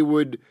past they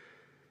would,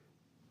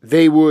 if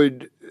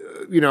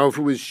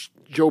it was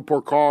Joe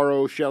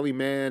Porcaro, Shelly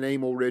Manne,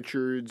 Emil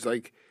Richards,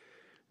 like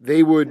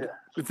they would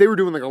if they were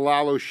doing like a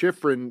Lalo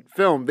Schifrin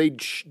film, they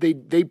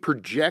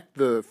project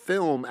the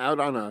film out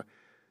on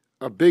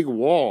a big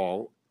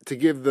wall to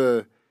give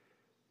the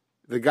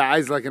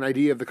guys like an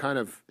idea of the kind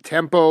of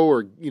tempo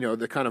or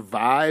the kind of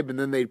vibe, and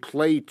then they'd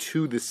play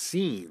to the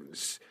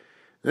scenes.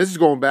 This is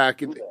going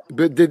back,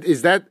 but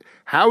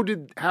how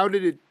did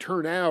it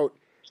turn out?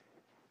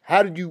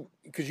 How did you?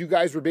 Because you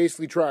guys were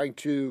basically trying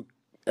to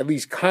at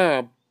least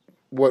comp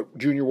what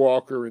Junior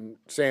Walker and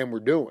Sam were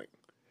doing.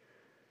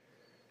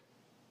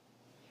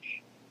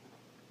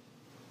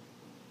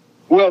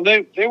 Well,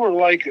 they were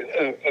like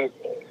a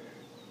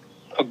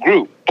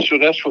group, so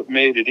that's what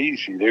made it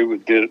easy. They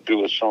would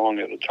do a song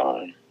at a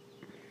time,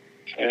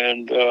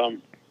 and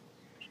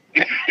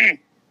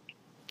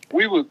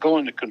we would go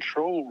in the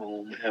control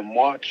room and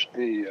watch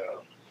the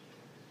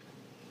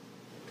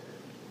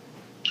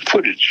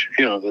footage,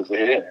 that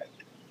they had.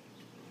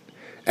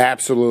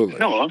 Absolutely.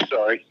 No, I'm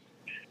sorry.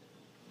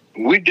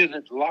 We did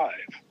it live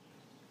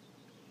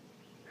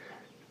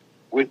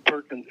with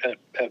Perkins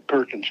at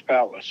Perkins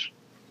Palace.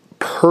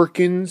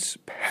 Perkins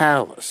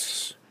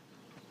Palace.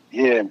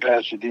 Yeah, in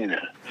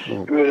Pasadena.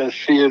 Oh. We had a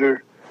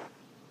theater.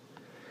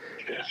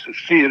 It's a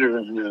theater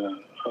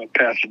in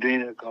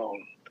Pasadena called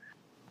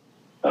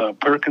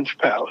Perkins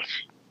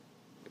Palace.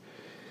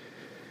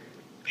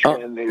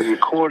 And they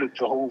recorded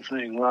the whole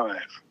thing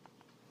live.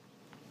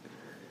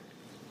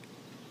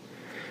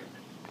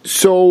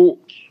 So,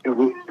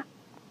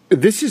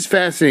 this is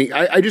fascinating.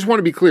 I just want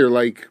to be clear,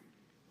 like,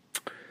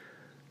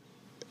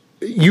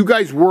 you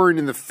guys weren't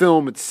in the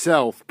film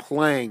itself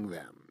playing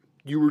them.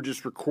 You were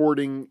just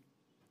recording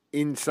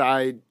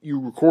inside. You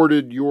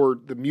recorded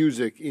the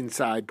music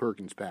inside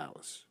Perkins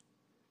Palace.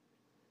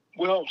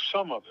 Well,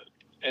 some of it.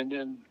 And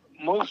then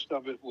most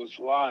of it was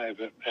live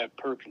at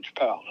Perkins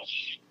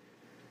Palace.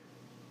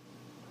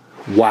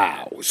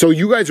 Wow. So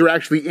you guys are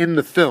actually in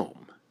the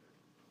film?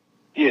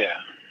 Yeah.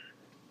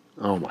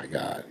 Oh, my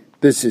God.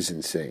 This is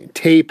insane.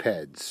 Tape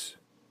heads.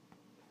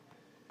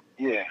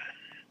 Yeah.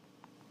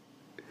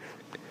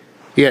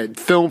 Yeah,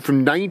 film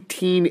from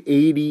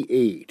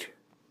 1988.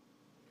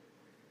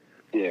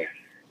 Yeah.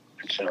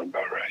 That sounds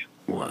about right.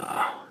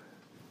 Wow.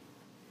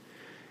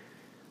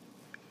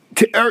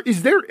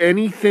 Is there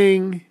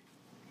anything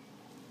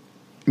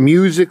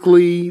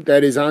musically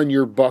that is on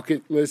your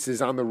bucket list,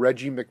 is on the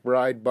Reggie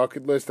McBride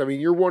bucket list? I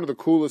mean, you're one of the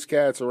coolest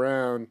cats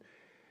around.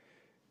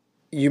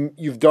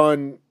 You've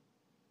done,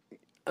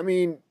 I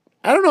mean,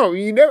 I don't know.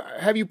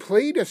 Have you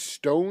played a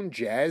Stone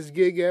jazz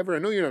gig ever? I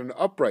know you're not an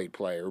upright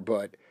player,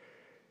 but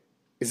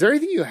is there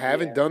anything you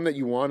haven't done that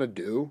you want to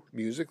do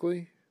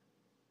musically?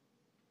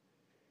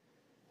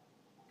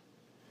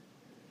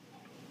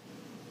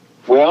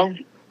 Well,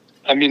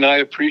 I mean, I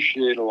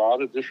appreciate a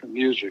lot of different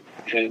music,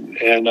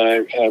 and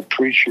I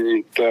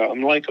appreciate.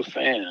 I'm like a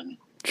fan.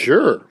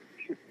 Sure.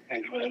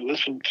 I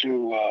listen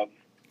to.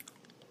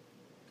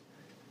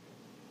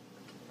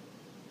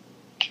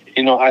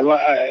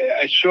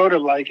 I sort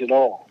of like it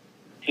all.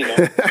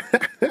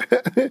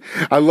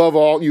 I love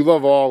all. You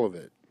love all of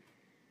it.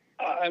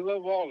 I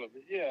love all of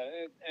it. Yeah,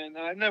 and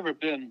I've never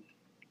been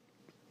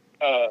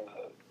a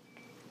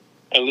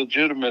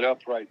legitimate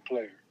upright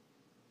player.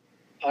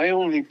 I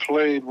only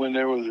played when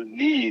there was a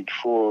need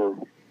for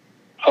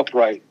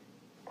upright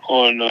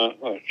on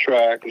a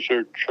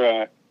certain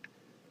track.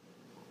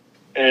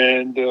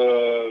 And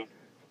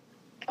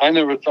I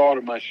never thought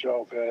of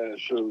myself as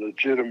a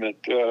legitimate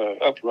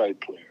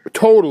upright player.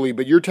 Totally,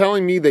 but you're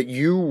telling me that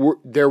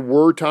there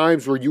were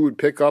times where you would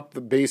pick up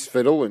the bass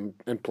fiddle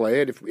and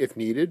play it if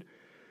needed?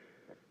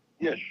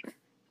 Yes.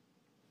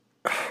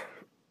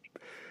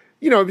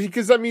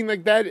 Because I mean,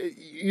 like that.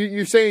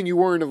 You're saying you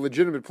weren't a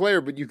legitimate player,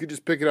 but you could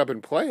just pick it up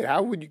and play it.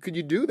 How could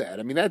you do that?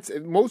 I mean, that's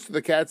most of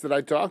the cats that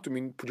I talked to. I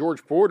mean,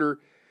 George Porter,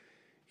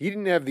 he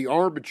didn't have the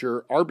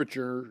armature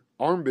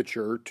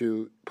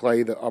to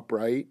play the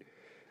upright.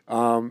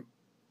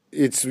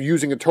 It's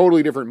using a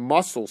totally different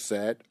muscle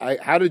set.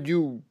 How did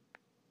you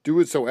do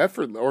it so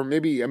effortless? Or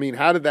maybe, I mean,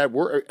 how did that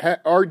work?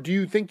 Or do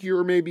you think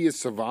you're maybe a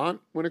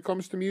savant when it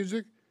comes to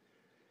music?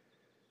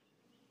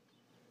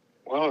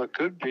 Well, it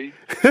could be.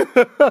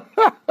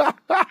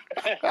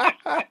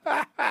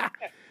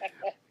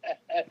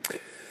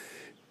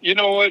 You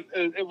know what?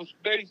 It was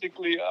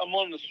basically, I'm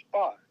on the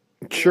spot.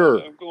 Sure.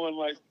 I'm going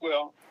like,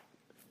 well,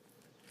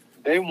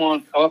 they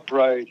want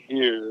upright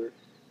here.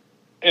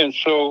 And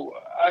so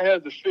I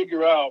had to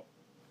figure out,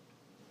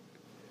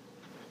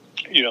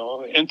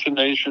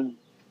 intonation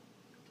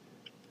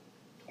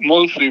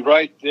mostly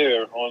right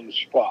there on the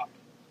spot.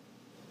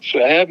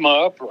 So I had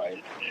my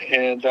upright,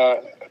 and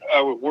I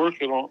would work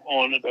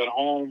on it at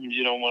home,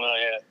 when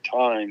I had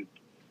time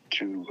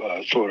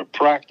to sort of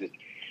practice.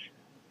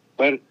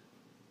 But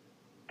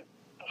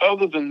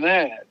other than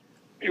that,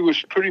 it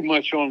was pretty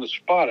much on the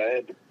spot. I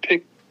had to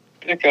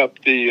pick up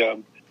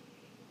the,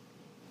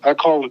 I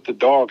call it the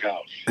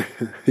doghouse.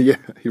 Yeah,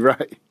 you're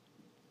right.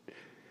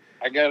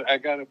 I got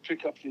to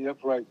pick up the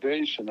upright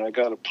bass, and I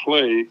got to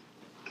play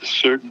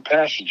certain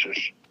passages.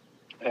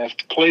 I have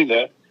to play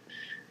that,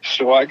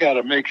 So I got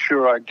to make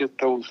sure I get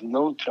those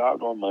notes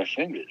out on my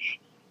fingers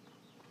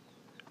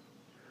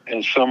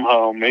and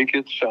somehow make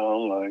it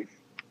sound like,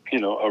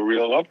 a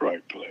real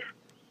upright player.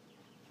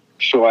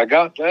 So I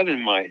got that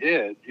in my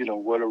head,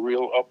 what a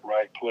real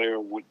upright player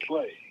would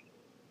play,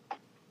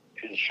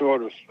 and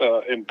sort of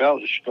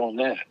embellished on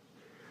that.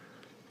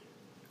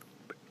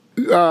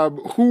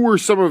 Who were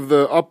some of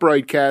the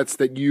upright cats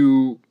that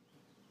you?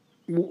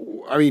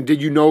 I mean,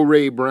 did you know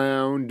Ray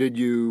Brown? Did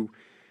you?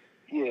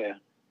 Yeah.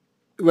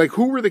 Like,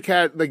 who were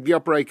the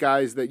upright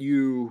guys that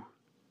you?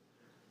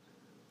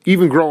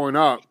 Even growing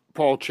up,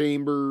 Paul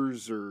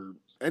Chambers or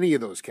any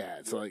of those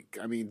cats. Like,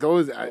 I mean,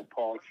 those.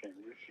 Paul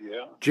Chambers,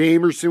 yeah.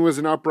 Jamerson was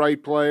an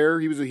upright player.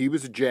 He was a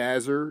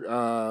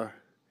jazzer.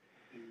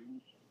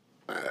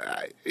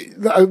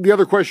 The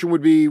other question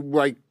would be,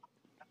 like,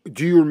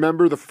 do you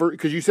remember the first?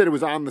 Because you said it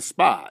was on the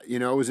spot. It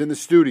was in the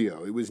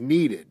studio. It was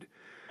needed.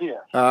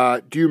 Yeah.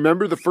 Do you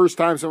remember the first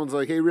time someone's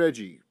like, "Hey,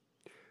 Reggie,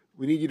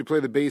 we need you to play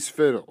the bass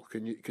fiddle.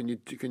 Can you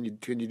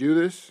do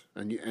this?"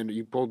 And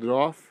you pulled it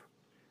off?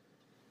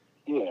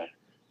 Yeah.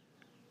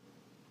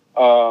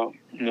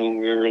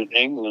 We were in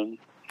England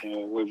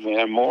with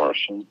Van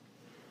Morrison,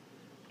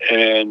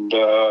 and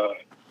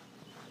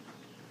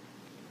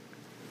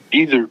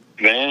either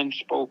Van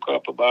spoke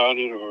up about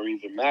it or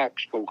either Mac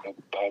spoke up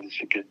about it.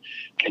 Said,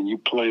 "Can you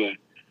play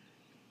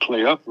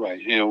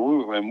upright?" We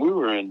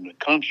were in the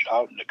country,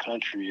 out in the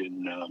country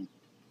in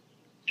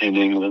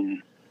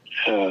England.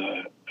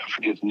 I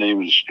forget the name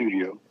of the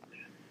studio,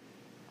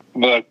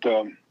 but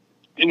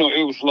it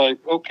was like,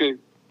 okay,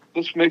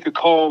 let's make a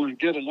call and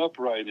get an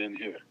upright in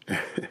here.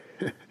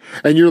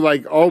 And you're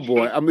like, oh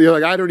boy, you're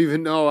like, I don't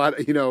even know.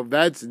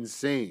 That's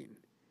insane.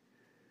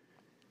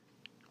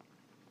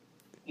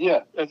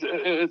 Yeah,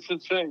 it's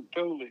insane,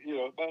 totally.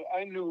 But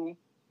I knew,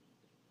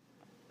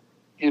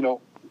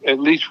 at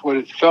least what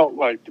it felt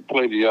like to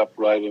play the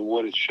upright and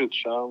what it should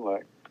sound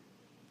like.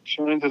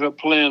 So I ended up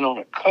playing on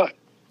a cut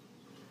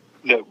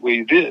that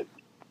we did,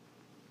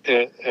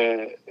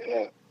 playing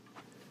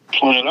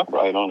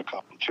upright on a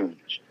couple of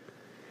tunes.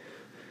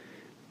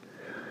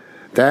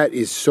 That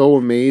is so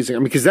amazing. I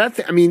mean, because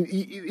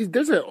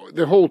there's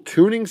the whole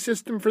tuning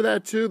system for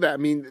that too.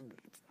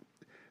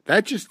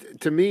 That just,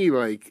 to me,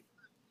 like,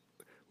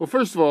 well,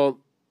 first of all,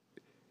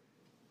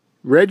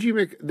 Reggie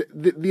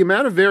the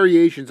amount of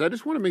variations. I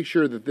just want to make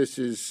sure that this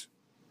is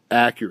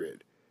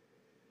accurate.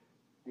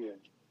 Yeah.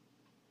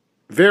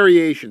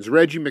 Variations: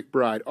 Reggie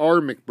McBride, R.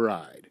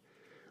 McBride,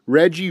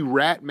 Reggie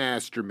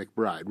Ratmaster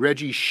McBride,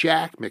 Reggie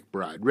Shack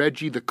McBride,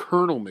 Reggie the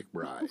Colonel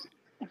McBride.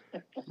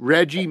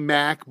 Reggie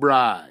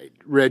McBride,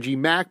 Reggie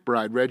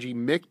McBride, Reggie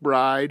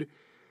McBride,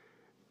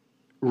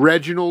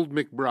 Reginald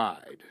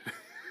McBride.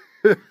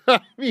 I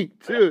mean,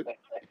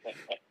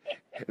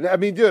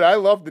 dude, I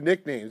love the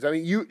nicknames. I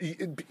mean,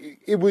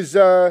 it was.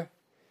 Are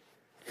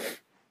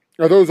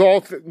those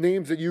all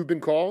names that you've been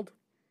called?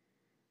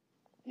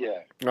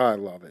 Yeah, I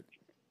love it.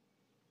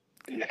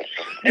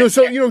 Yeah.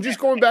 So just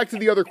going back to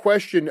the other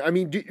question. I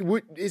mean,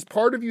 is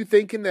part of you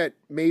thinking that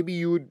maybe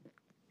you would,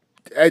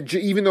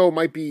 even though it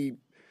might be,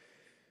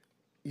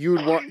 you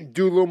would want to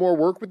do a little more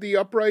work with the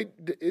upright?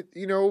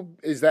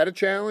 Is that a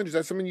challenge? Is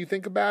that something you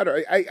think about?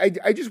 Or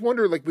I just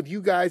wonder, like, with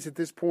you guys at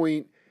this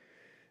point,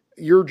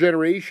 your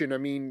generation, I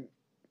mean,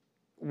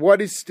 what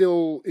is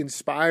still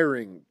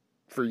inspiring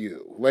for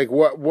you? Like,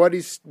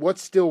 what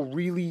still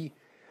really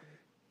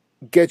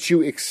gets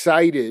you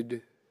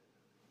excited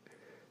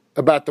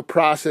about the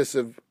process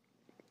of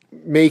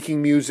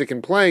making music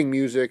and playing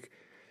music?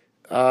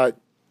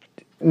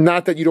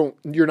 Not that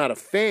you're not a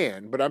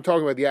fan, but I'm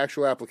talking about the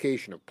actual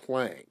application of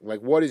playing.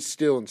 Like, what is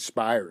still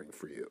inspiring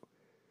for you?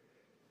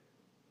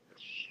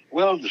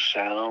 Well, the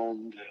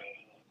sound,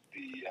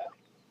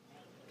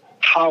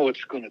 how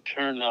it's going to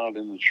turn out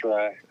in the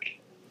track,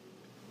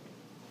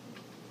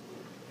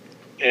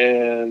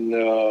 and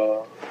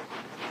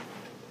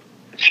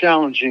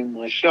challenging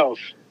myself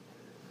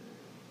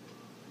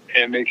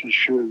and making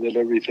sure that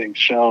everything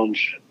sounds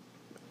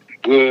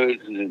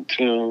good and in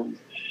tune,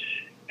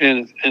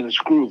 and it's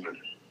grooving.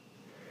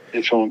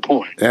 It's on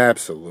point.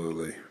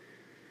 Absolutely.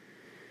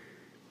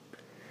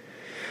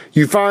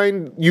 You try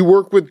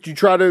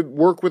to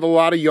work with a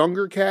lot of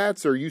younger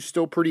cats? Or are you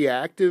still pretty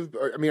active?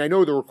 I mean, I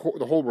know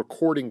the whole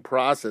recording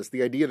process,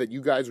 the idea that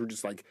you guys were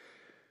just like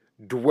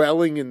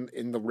dwelling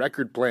in the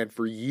record plant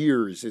for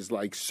years is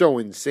like so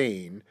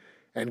insane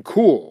and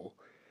cool.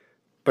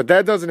 But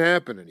that doesn't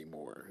happen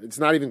anymore. It's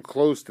not even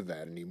close to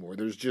that anymore.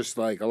 There's just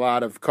like a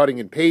lot of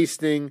cutting and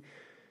pasting.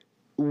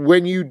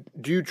 Do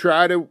you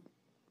try to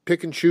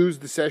pick and choose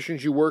the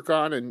sessions you work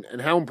on,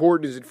 and how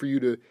important is it for you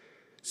to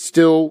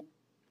still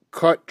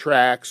cut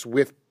tracks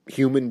with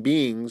human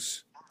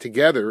beings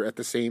together at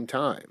the same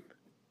time?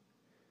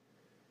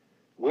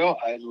 Well,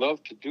 I'd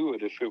love to do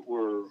it if it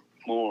were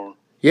more.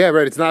 Yeah,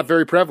 right. It's not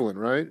very prevalent,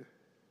 right?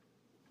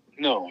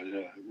 No,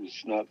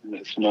 it's not.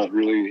 It's not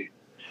really.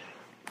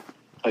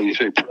 How you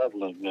say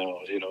prevalent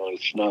now?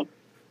 It's not.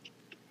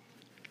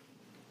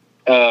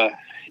 I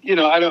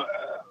don't.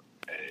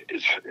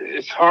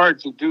 It's hard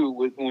to do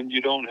when you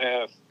don't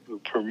have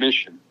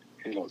permission.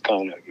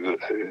 kind of,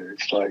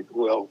 it's like,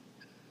 well,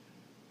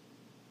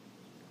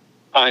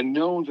 I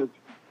know that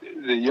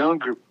the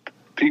younger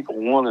people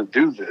want to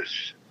do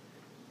this,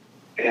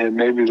 and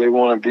maybe they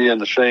want to be in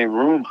the same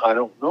room. I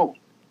don't know.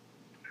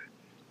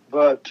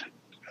 But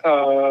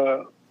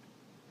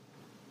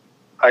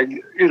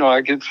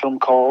I get some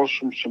calls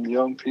from some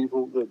young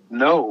people that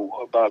know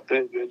about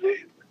that.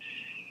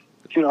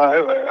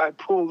 I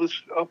pull this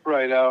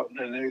upright out,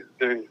 and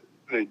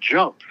they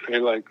jump.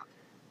 They're like,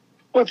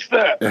 "What's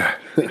that?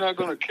 You're not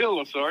going to kill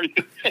us, are you?"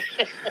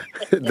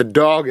 The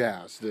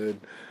doghouse, dude.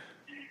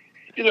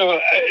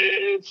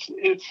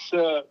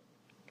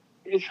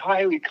 It's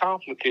highly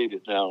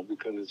complicated now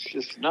because it's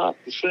just not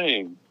the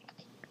same.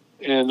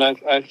 And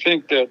I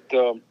think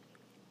that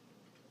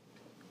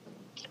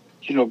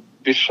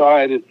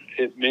beside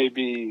it may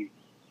be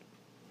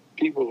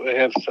people that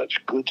have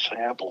such good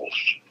samples.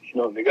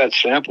 They got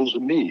samples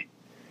of me.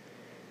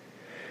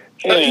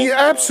 And,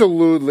 yeah,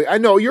 absolutely. I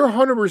know you're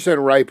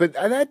 100% right, but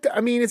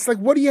it's like,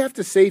 what do you have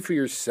to say for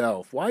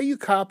yourself? Why are you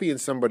copying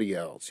somebody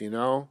else?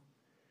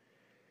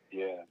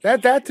 Yeah.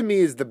 That to me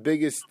is the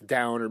biggest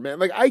downer, man.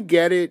 Like, I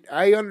get it.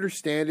 I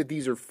understand it.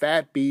 These are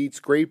fat beats,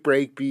 great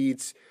break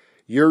beats.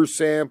 You're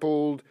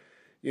sampled,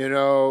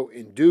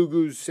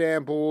 Indugu's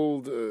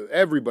sampled,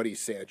 everybody's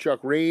sampled.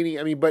 Chuck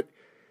Rainey. But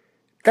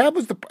that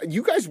was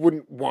you guys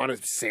wouldn't want to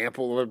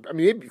sample.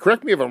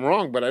 Correct me if I'm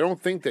wrong, but I don't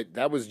think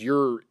that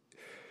wasn't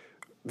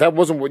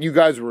what you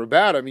guys were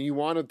about. You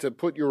wanted to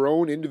put your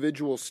own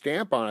individual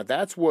stamp on it.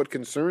 That's what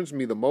concerns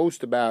me the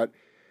most about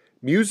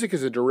music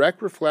is a direct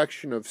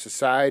reflection of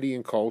society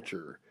and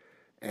culture.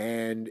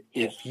 And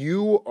if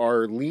you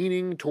are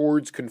leaning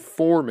towards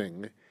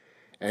conforming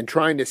and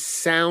trying to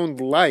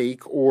sound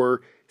like or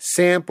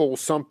sample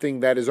something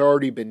that has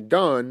already been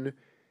done,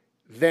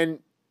 then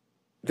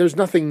there's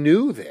nothing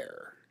new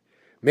there.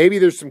 Maybe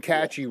there's some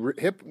catchy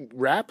hip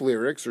rap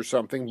lyrics or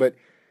something, but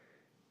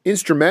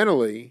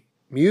instrumentally,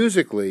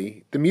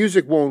 musically, the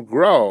music won't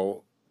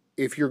grow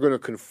if you're going to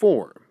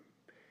conform.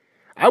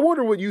 I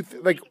wonder what you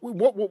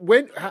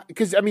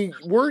because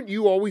weren't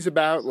you always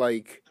about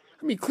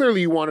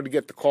clearly you wanted to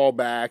get the call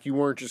back. You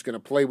weren't just going to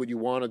play what you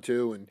wanted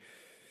to, and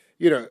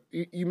you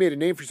made a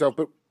name for yourself.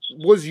 But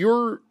was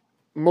your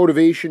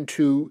motivation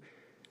to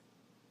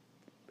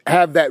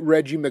have that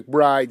Reggie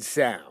McBride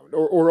sound,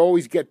 or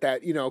always get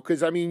that?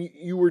 Because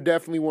you were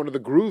definitely one of the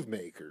groove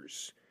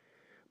makers,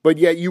 but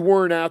yet you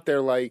weren't out there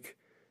like,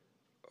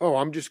 oh,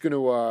 I'm just going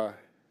to.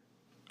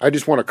 I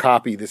just want to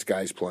copy this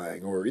guy's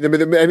playing. Or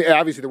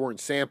obviously there weren't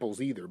samples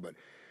either, but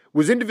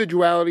was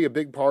individuality a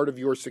big part of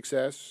your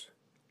success?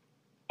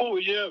 Oh,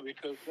 yeah,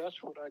 because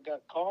that's what I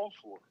got called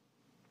for.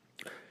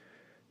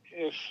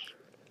 If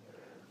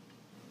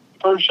a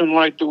person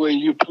liked the way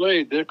you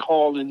played, they're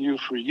calling you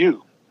for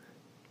you.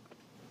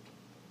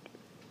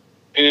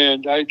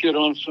 And I get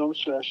on some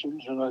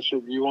sessions, and I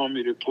said, "You want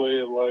me to play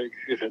it like?"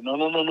 He said, "No.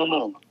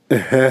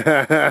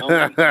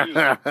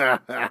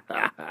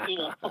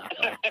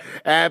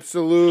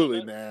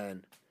 Absolutely,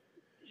 man.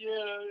 Yeah,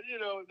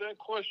 that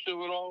question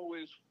would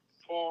always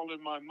fall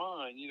in my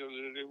mind.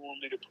 They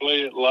want me to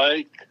play it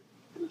like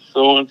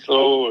so and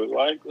so or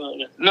like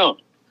no.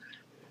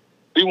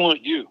 We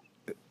want you.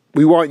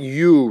 We want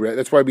you. Right?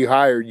 That's why we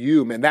hired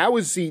you, man. That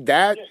was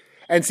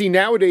and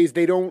nowadays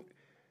they don't.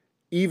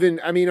 Even,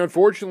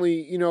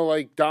 unfortunately,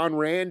 like Don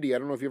Randy, I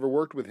don't know if you ever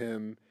worked with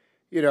him,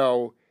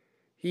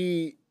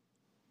 he,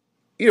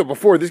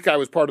 before this guy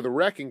was part of the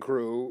Wrecking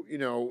Crew,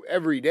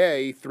 every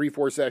day,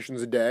 3-4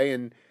 sessions a day,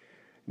 and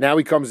now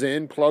he comes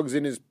in, plugs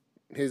in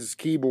his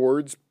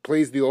keyboards,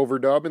 plays the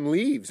overdub, and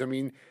leaves.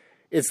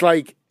 It's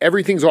like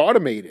everything's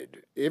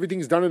automated.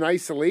 Everything's done in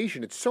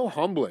isolation. It's so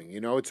humbling,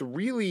 it's a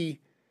really,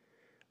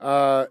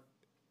 and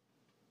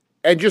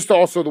just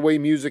also the way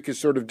music is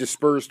sort of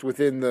dispersed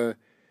within the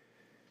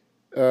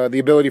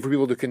ability for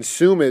people to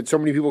consume it. So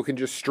many people can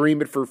just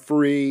stream it for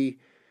free.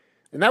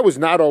 And that was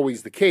not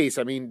always the case.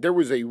 There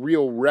was a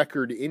real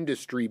record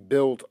industry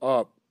built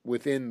up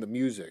within the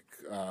music.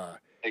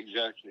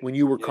 Exactly. When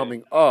you were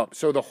coming up.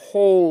 So the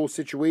whole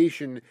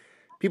situation,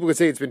 people could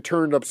say it's been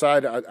turned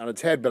upside on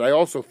its head, but I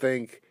also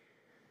think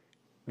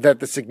that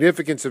the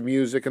significance of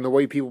music and the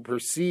way people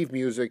perceive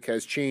music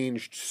has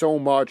changed so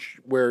much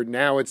where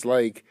now it's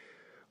like,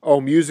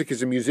 oh, music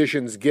is a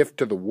musician's gift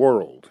to the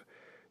world.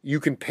 You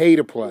can pay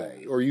to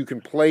play, or you can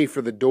play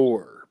for the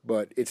door,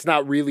 but it's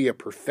not really a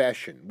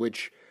profession,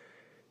 which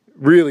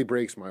really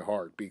breaks my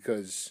heart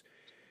because,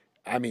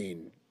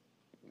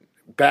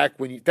 back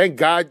when thank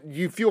God,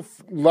 you feel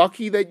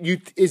lucky that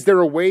is there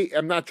a way,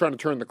 I'm not trying to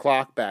turn the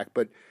clock back,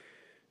 but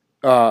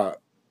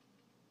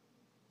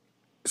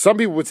some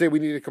people would say we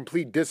need a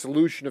complete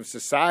dissolution of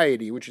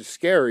society, which is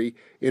scary,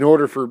 in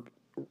order for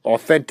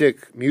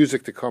authentic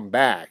music to come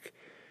back.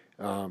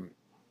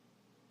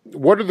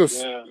 What are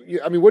those?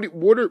 Yeah.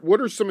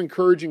 What are some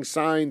encouraging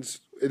signs?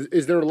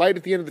 Is there a light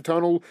at the end of the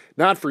tunnel?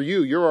 Not for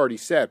you, you're already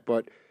set,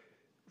 but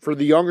for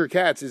the younger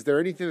cats, is there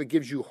anything that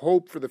gives you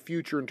hope for the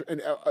future?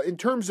 In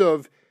terms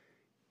of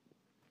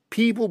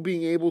people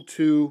being able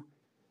to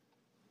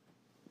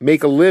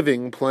make a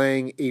living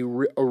playing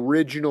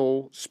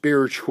original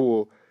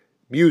spiritual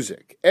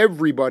music.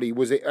 Everybody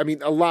was, I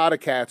mean, a lot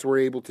of cats were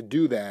able to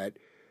do that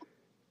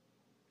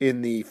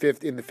in the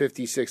 50s,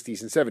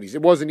 60s, and 70s.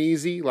 It wasn't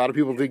easy. A lot of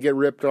people did get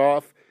ripped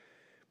off.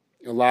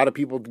 A lot of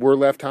people were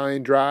left high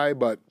and dry,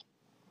 but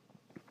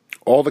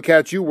all the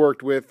cats you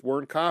worked with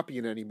weren't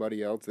copying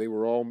anybody else. They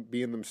were all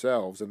being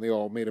themselves, and they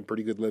all made a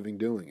pretty good living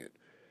doing it.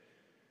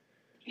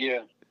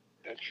 Yeah,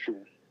 that's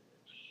true.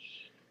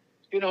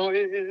 You know,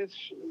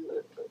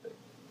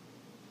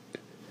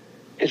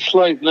 it's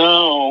like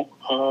now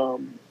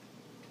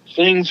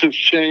things have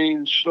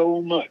changed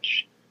so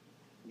much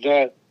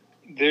that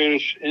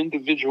there's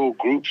individual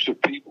groups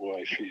of people,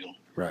 I feel.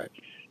 Right.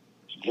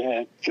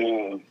 That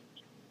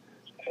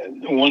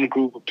one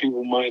group of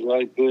people might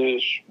like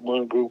this,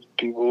 one group of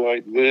people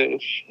like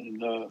this,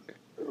 and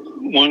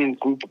one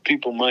group of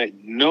people might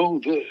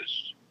know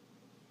this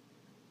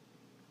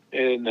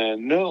and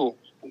know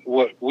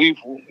what we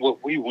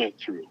went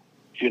through.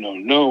 You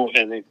know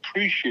and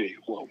appreciate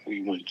what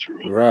we went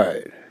through.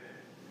 Right.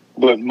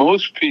 But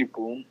most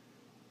people,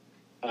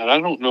 and I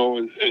don't know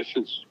if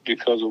it's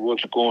because of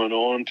what's going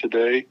on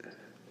today,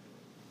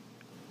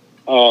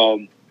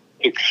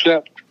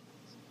 accept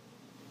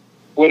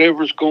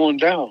whatever's going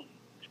down.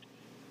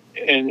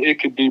 And it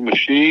could be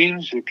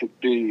machines, it could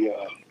be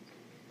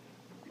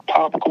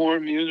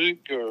popcorn music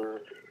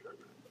or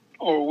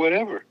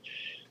whatever.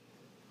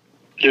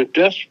 They're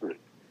desperate.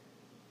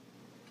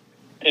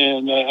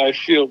 And I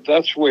feel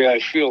that's the way I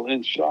feel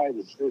inside.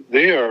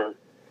 They are,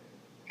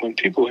 when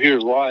people hear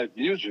live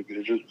music,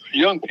 just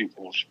young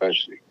people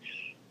especially,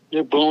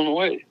 they're blown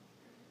away.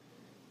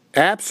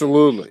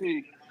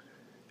 Absolutely.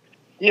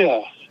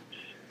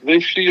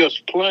 They see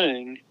us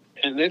playing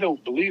and they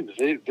don't believe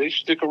it. They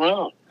stick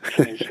around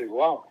and they say,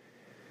 wow,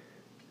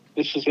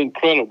 this is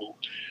incredible.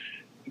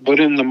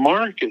 But in the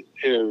market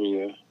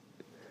area,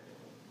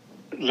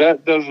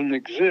 that doesn't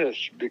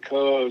exist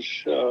because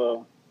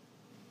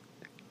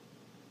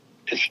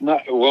it's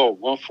not,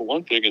 for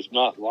one thing, it's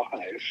not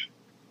live.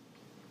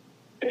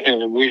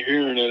 And we're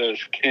hearing it as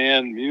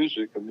canned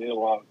music, a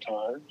lot of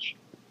times.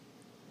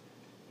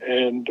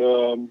 And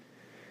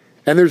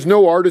there's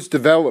no artist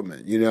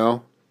development, you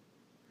know?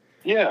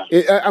 Yeah.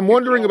 I'm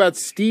wondering about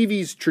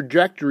Stevie's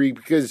trajectory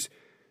because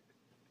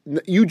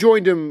you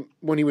joined him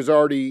when he was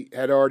already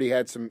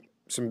had some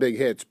big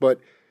hits. But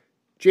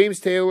James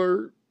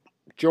Taylor,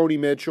 Joni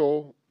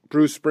Mitchell,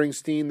 Bruce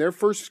Springsteen, their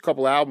first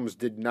couple albums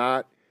did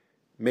not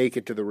make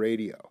it to the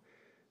radio.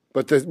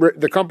 But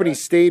the company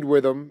stayed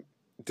with them,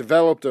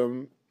 developed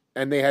them,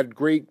 and they had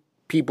great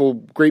people,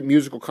 great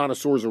musical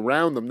connoisseurs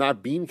around them,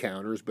 not bean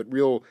counters, but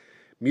real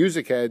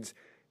music heads,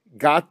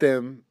 got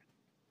them.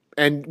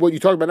 And what you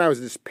talk about now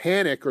is this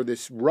panic or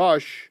this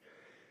rush,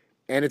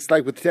 and it's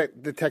like with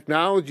the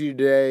technology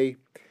today,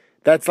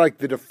 that's like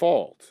the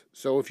default.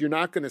 So if you're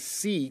not going to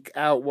seek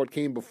out what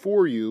came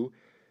before you,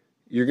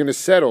 you're going to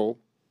settle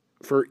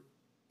for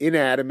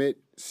inanimate,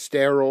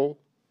 sterile,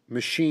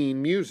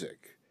 machine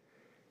music.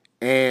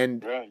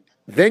 And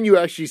then you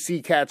actually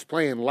see cats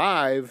playing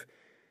live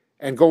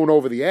and going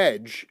over the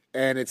edge.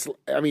 And it's,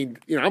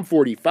 I'm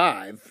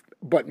 45,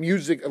 but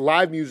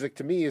live music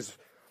to me is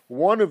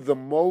one of the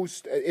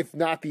most, if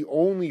not the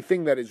only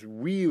thing that is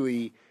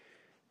really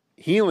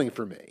healing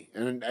for me.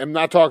 And I'm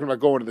not talking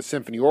about going to the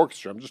symphony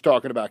orchestra. I'm just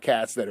talking about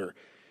cats that are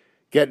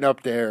getting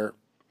up there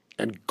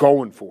and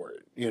going for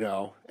it, you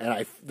know.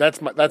 And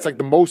that's like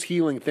the most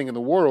healing thing in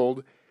the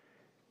world.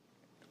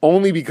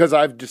 Only because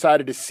I've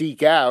decided to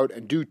seek out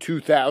and do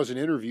 2,000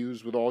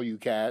 interviews with all you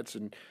cats.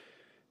 And,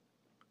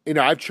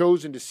 I've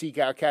chosen to seek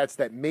out cats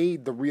that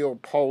made the real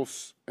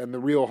pulse and the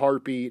real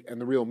heartbeat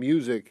and the real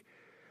music.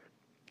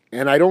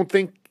 And I don't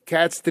think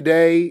cats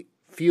today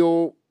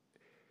feel,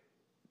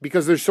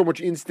 because there's so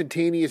much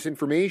instantaneous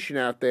information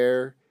out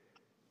there,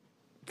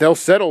 they'll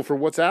settle for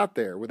what's out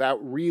there without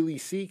really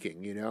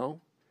seeking, you know?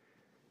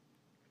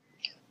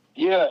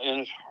 Yeah,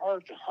 and it's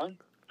hard to hunt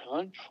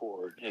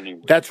for it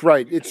anyway. That's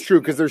right. It's true,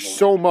 because there's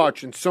so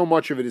much, and so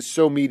much of it is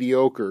so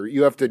mediocre.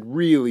 You have to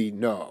really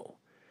know.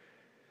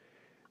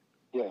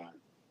 Yeah.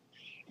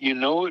 You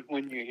know it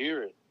when you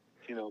hear it,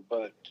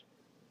 but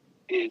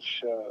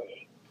it's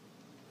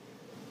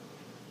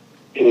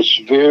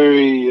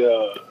very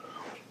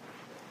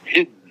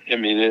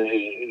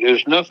hidden.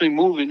 There's nothing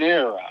moving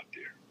air out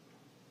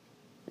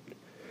there.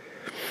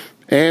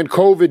 And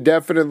COVID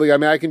definitely,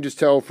 I can just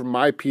tell from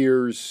my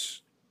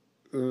peers,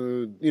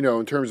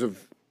 in terms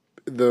of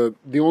the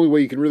only way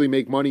you can really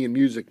make money in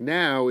music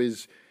now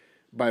is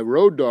by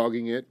road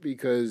dogging it,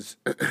 because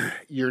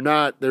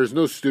there's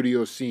no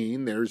studio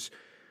scene, there's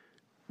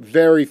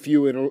very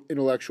few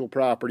intellectual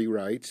property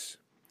rights,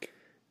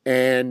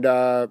 and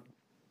you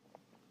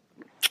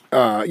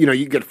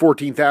get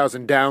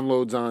 14,000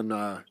 downloads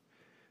on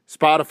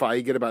Spotify,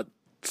 you get about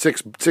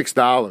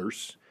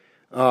 $6.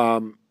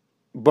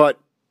 But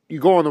you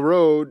go on the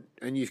road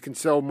and you can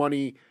sell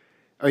money,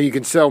 or you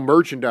can sell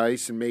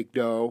merchandise and make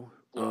dough.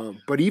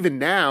 But even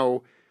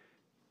now,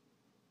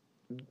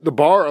 a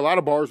lot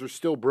of bars are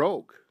still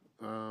broke.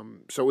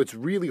 So it's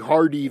really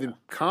hard to even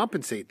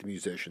compensate the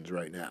musicians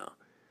right now.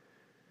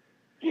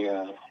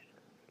 Yeah.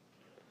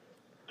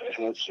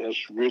 That's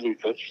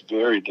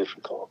very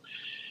difficult.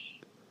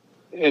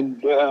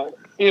 And,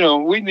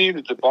 we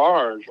needed the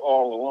bars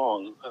all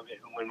along. I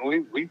mean,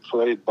 when we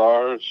played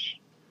bars,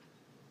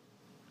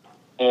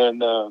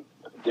 and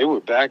they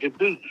were back in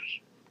business.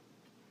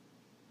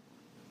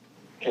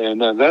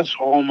 And that's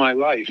all my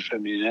life. I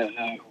mean,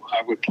 I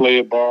would play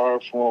a bar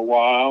for a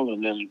while,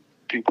 and then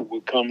people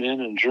would come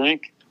in and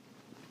drink.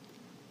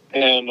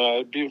 And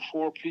it'd be a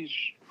 4-piece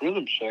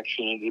rhythm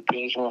section. It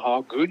depends on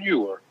how good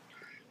you were.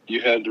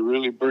 You had to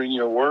really bring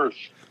your worth.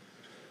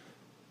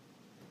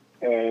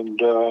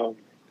 And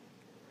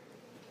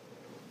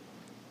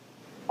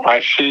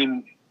I've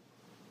seen,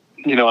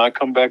 I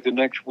come back the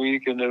next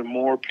week and there's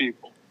more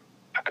people.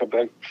 I come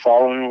back the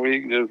following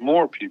week, there's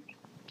more people.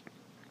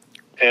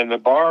 And the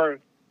bar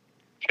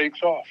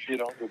takes off,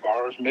 the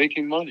bar is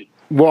making money.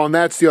 Well, and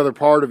that's the other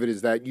part of it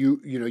is that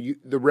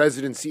the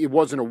residency, it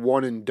wasn't a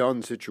one and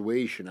done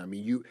situation. I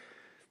mean,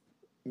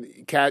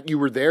 you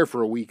were there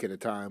for a week at a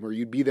time, or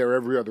you'd be there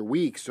every other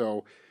week.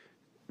 So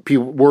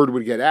word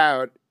would get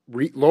out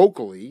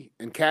locally,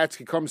 and cats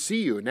could come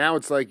see you. And now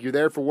it's like you're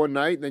there for one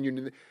night, and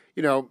then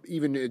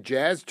even a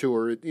jazz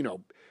tour.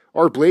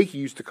 Art Blakey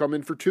used to come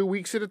in for 2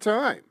 weeks at a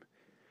time,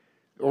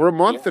 or a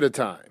month at a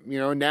time.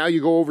 And now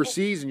you go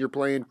overseas and you're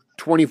playing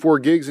 24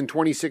 gigs and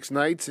 26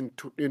 nights in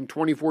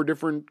 24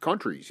 different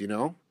countries.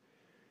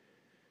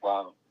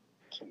 Wow.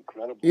 It's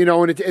incredible.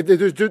 And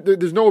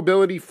there's no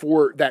ability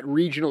for that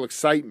regional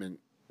excitement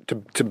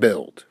to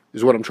build,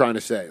 is what I'm trying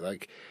to say.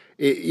 Like,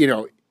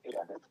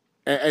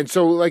 and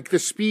so like the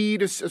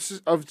speed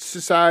of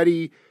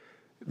society,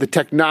 the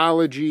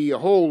technology, a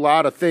whole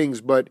lot of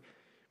things. But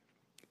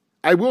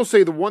I will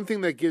say the one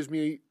thing that gives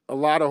me a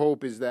lot of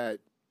hope is that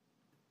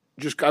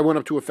I went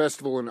up to a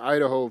festival in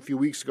Idaho a few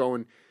weeks ago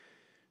and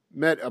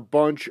met a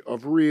bunch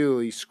of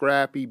really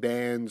scrappy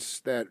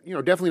bands that,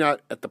 definitely not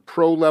at the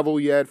pro level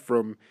yet,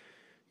 from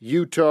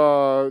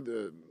Utah,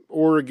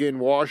 Oregon,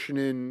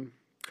 Washington,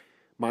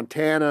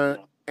 Montana.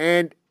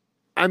 And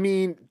I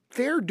mean,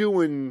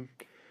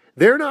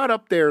 they're not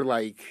up there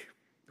like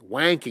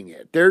wanking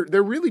it.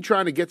 They're really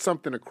trying to get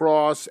something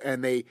across,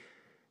 and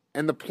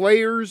the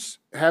players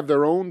have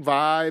their own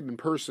vibe and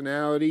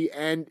personality,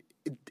 and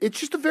it's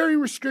just a very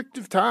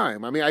restrictive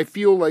time. I mean, I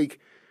feel like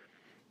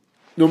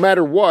no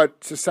matter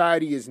what,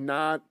 society is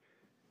not,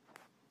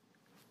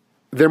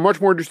 they're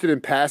much more interested in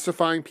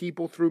pacifying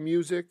people through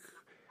music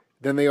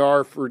than they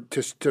are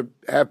to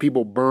have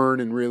people burn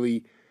and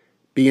really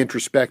be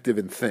introspective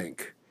and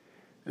think.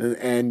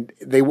 And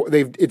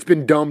it's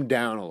been dumbed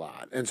down a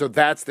lot. And so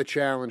that's the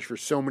challenge for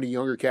so many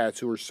younger cats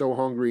who are so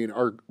hungry and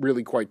are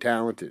really quite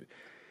talented,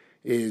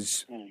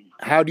 is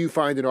how do you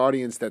find an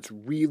audience that's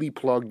really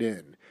plugged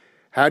in?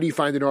 How do you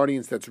find an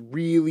audience that's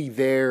really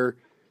there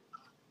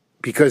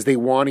because they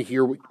want to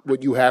hear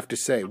what you have to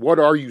say? What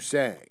are you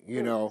saying,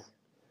 Yeah.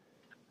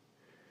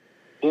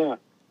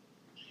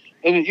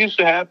 And it used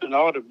to happen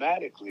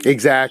automatically.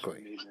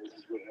 Exactly.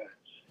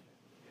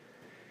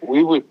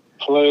 We would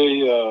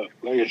play,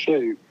 like I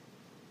say,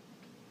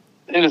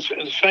 and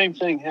the same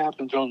thing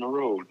happens on the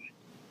road.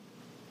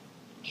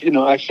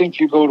 I think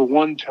you go to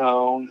one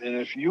town, and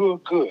if you are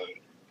good,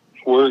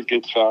 word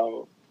gets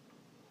out,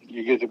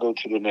 you get to go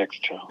to the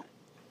next town.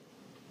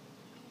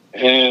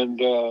 And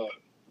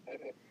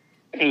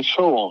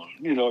so on.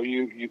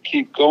 You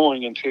keep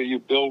going until you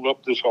build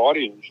up this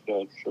audience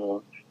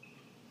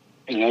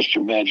and that's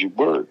your magic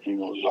word,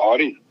 this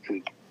audience,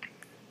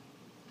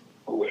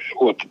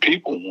 what the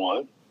people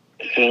want.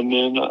 And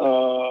then,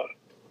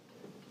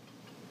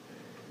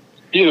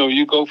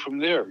 you go from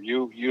there.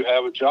 You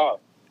have a job.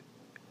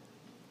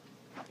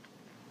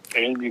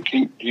 And you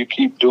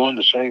keep doing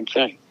the same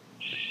thing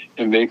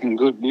and making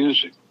good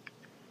music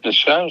and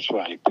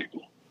satisfying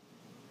people.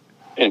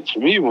 And to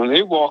me, when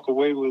they walk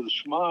away with a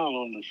smile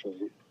on their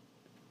face,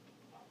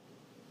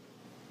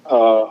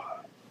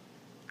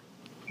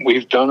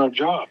 we've done our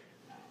job.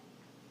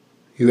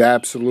 You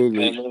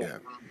absolutely can.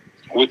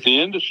 With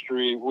the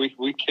industry,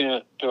 we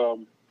can't,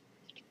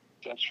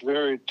 that's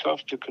very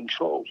tough to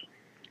control,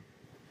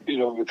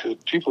 because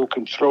people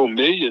can throw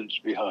millions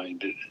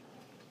behind it.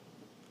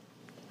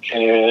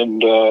 And,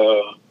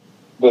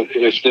 but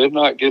if they're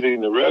not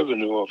getting the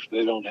revenue, if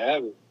they don't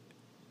have it,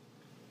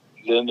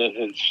 then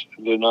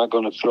they're not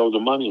going to throw the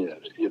money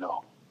at it,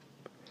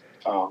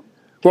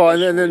 well,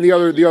 and then the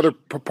other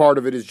part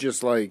of it is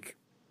just like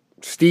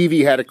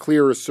Stevie had to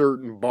clear a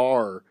certain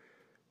bar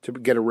to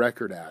get a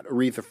record out.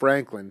 Aretha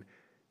Franklin,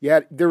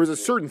 there was a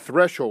certain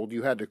threshold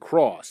you had to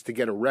cross to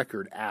get a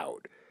record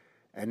out,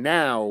 and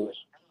now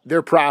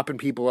they're propping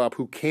people up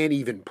who can't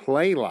even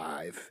play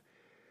live,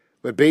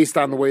 but based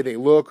on the way they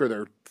look or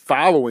their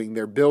following,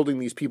 they're building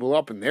these people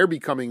up, and they're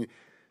becoming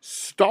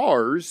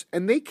stars,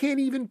 and they can't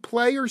even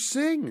play or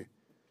sing.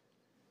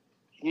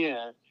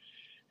 Yeah,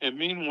 And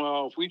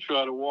meanwhile, if we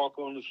try to walk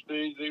on the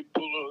stage, they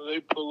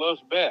pull us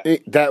back. The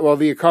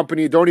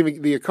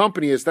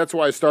accompanists. That's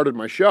why I started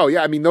my show.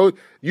 Yeah, I mean,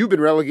 you've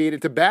been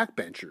relegated to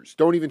backbenchers.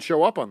 Don't even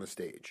show up on the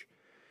stage.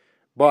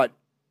 But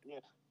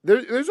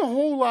there's a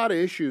whole lot of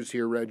issues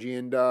here, Reggie,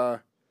 and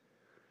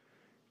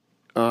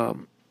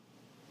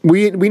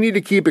we need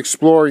to keep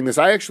exploring this.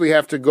 I actually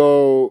have to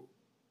go.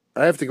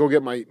 I have to go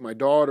get my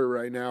daughter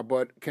right now.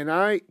 But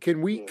are you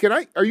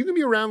going to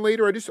be around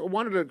later? I just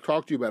wanted to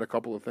talk to you about a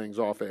couple of things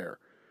off air.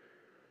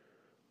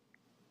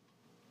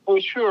 Well,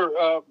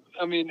 sure.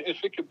 I mean,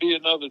 if it could be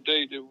another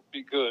date, it would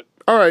be good.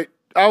 All right.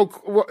 I'll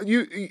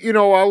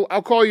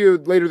call you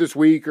later this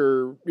week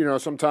or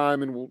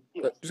sometime, and we'll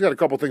just got a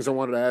couple things I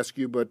wanted to ask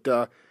you. But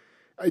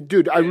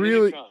dude,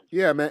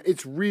 man,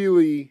 it's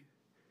really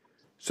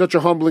such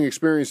a humbling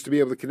experience to be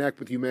able to connect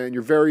with you, man.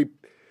 You're very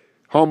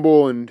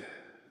humble and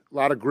a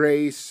lot of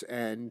grace,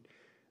 and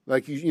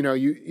like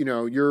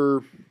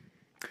you're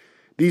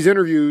these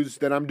interviews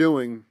that I'm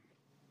doing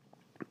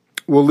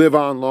will live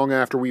on long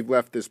after we've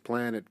left this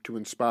planet to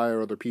inspire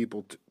other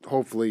people to,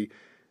 hopefully,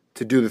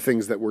 to do the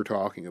things that we're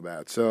talking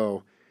about.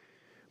 So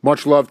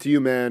much love to you,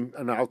 man,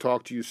 and I'll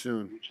talk to you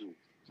soon. You too.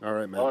 All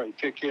right, man. All right,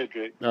 take care,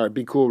 Jake. All right,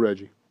 be cool,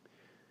 Reggie.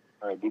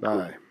 All right, be Bye.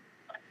 cool.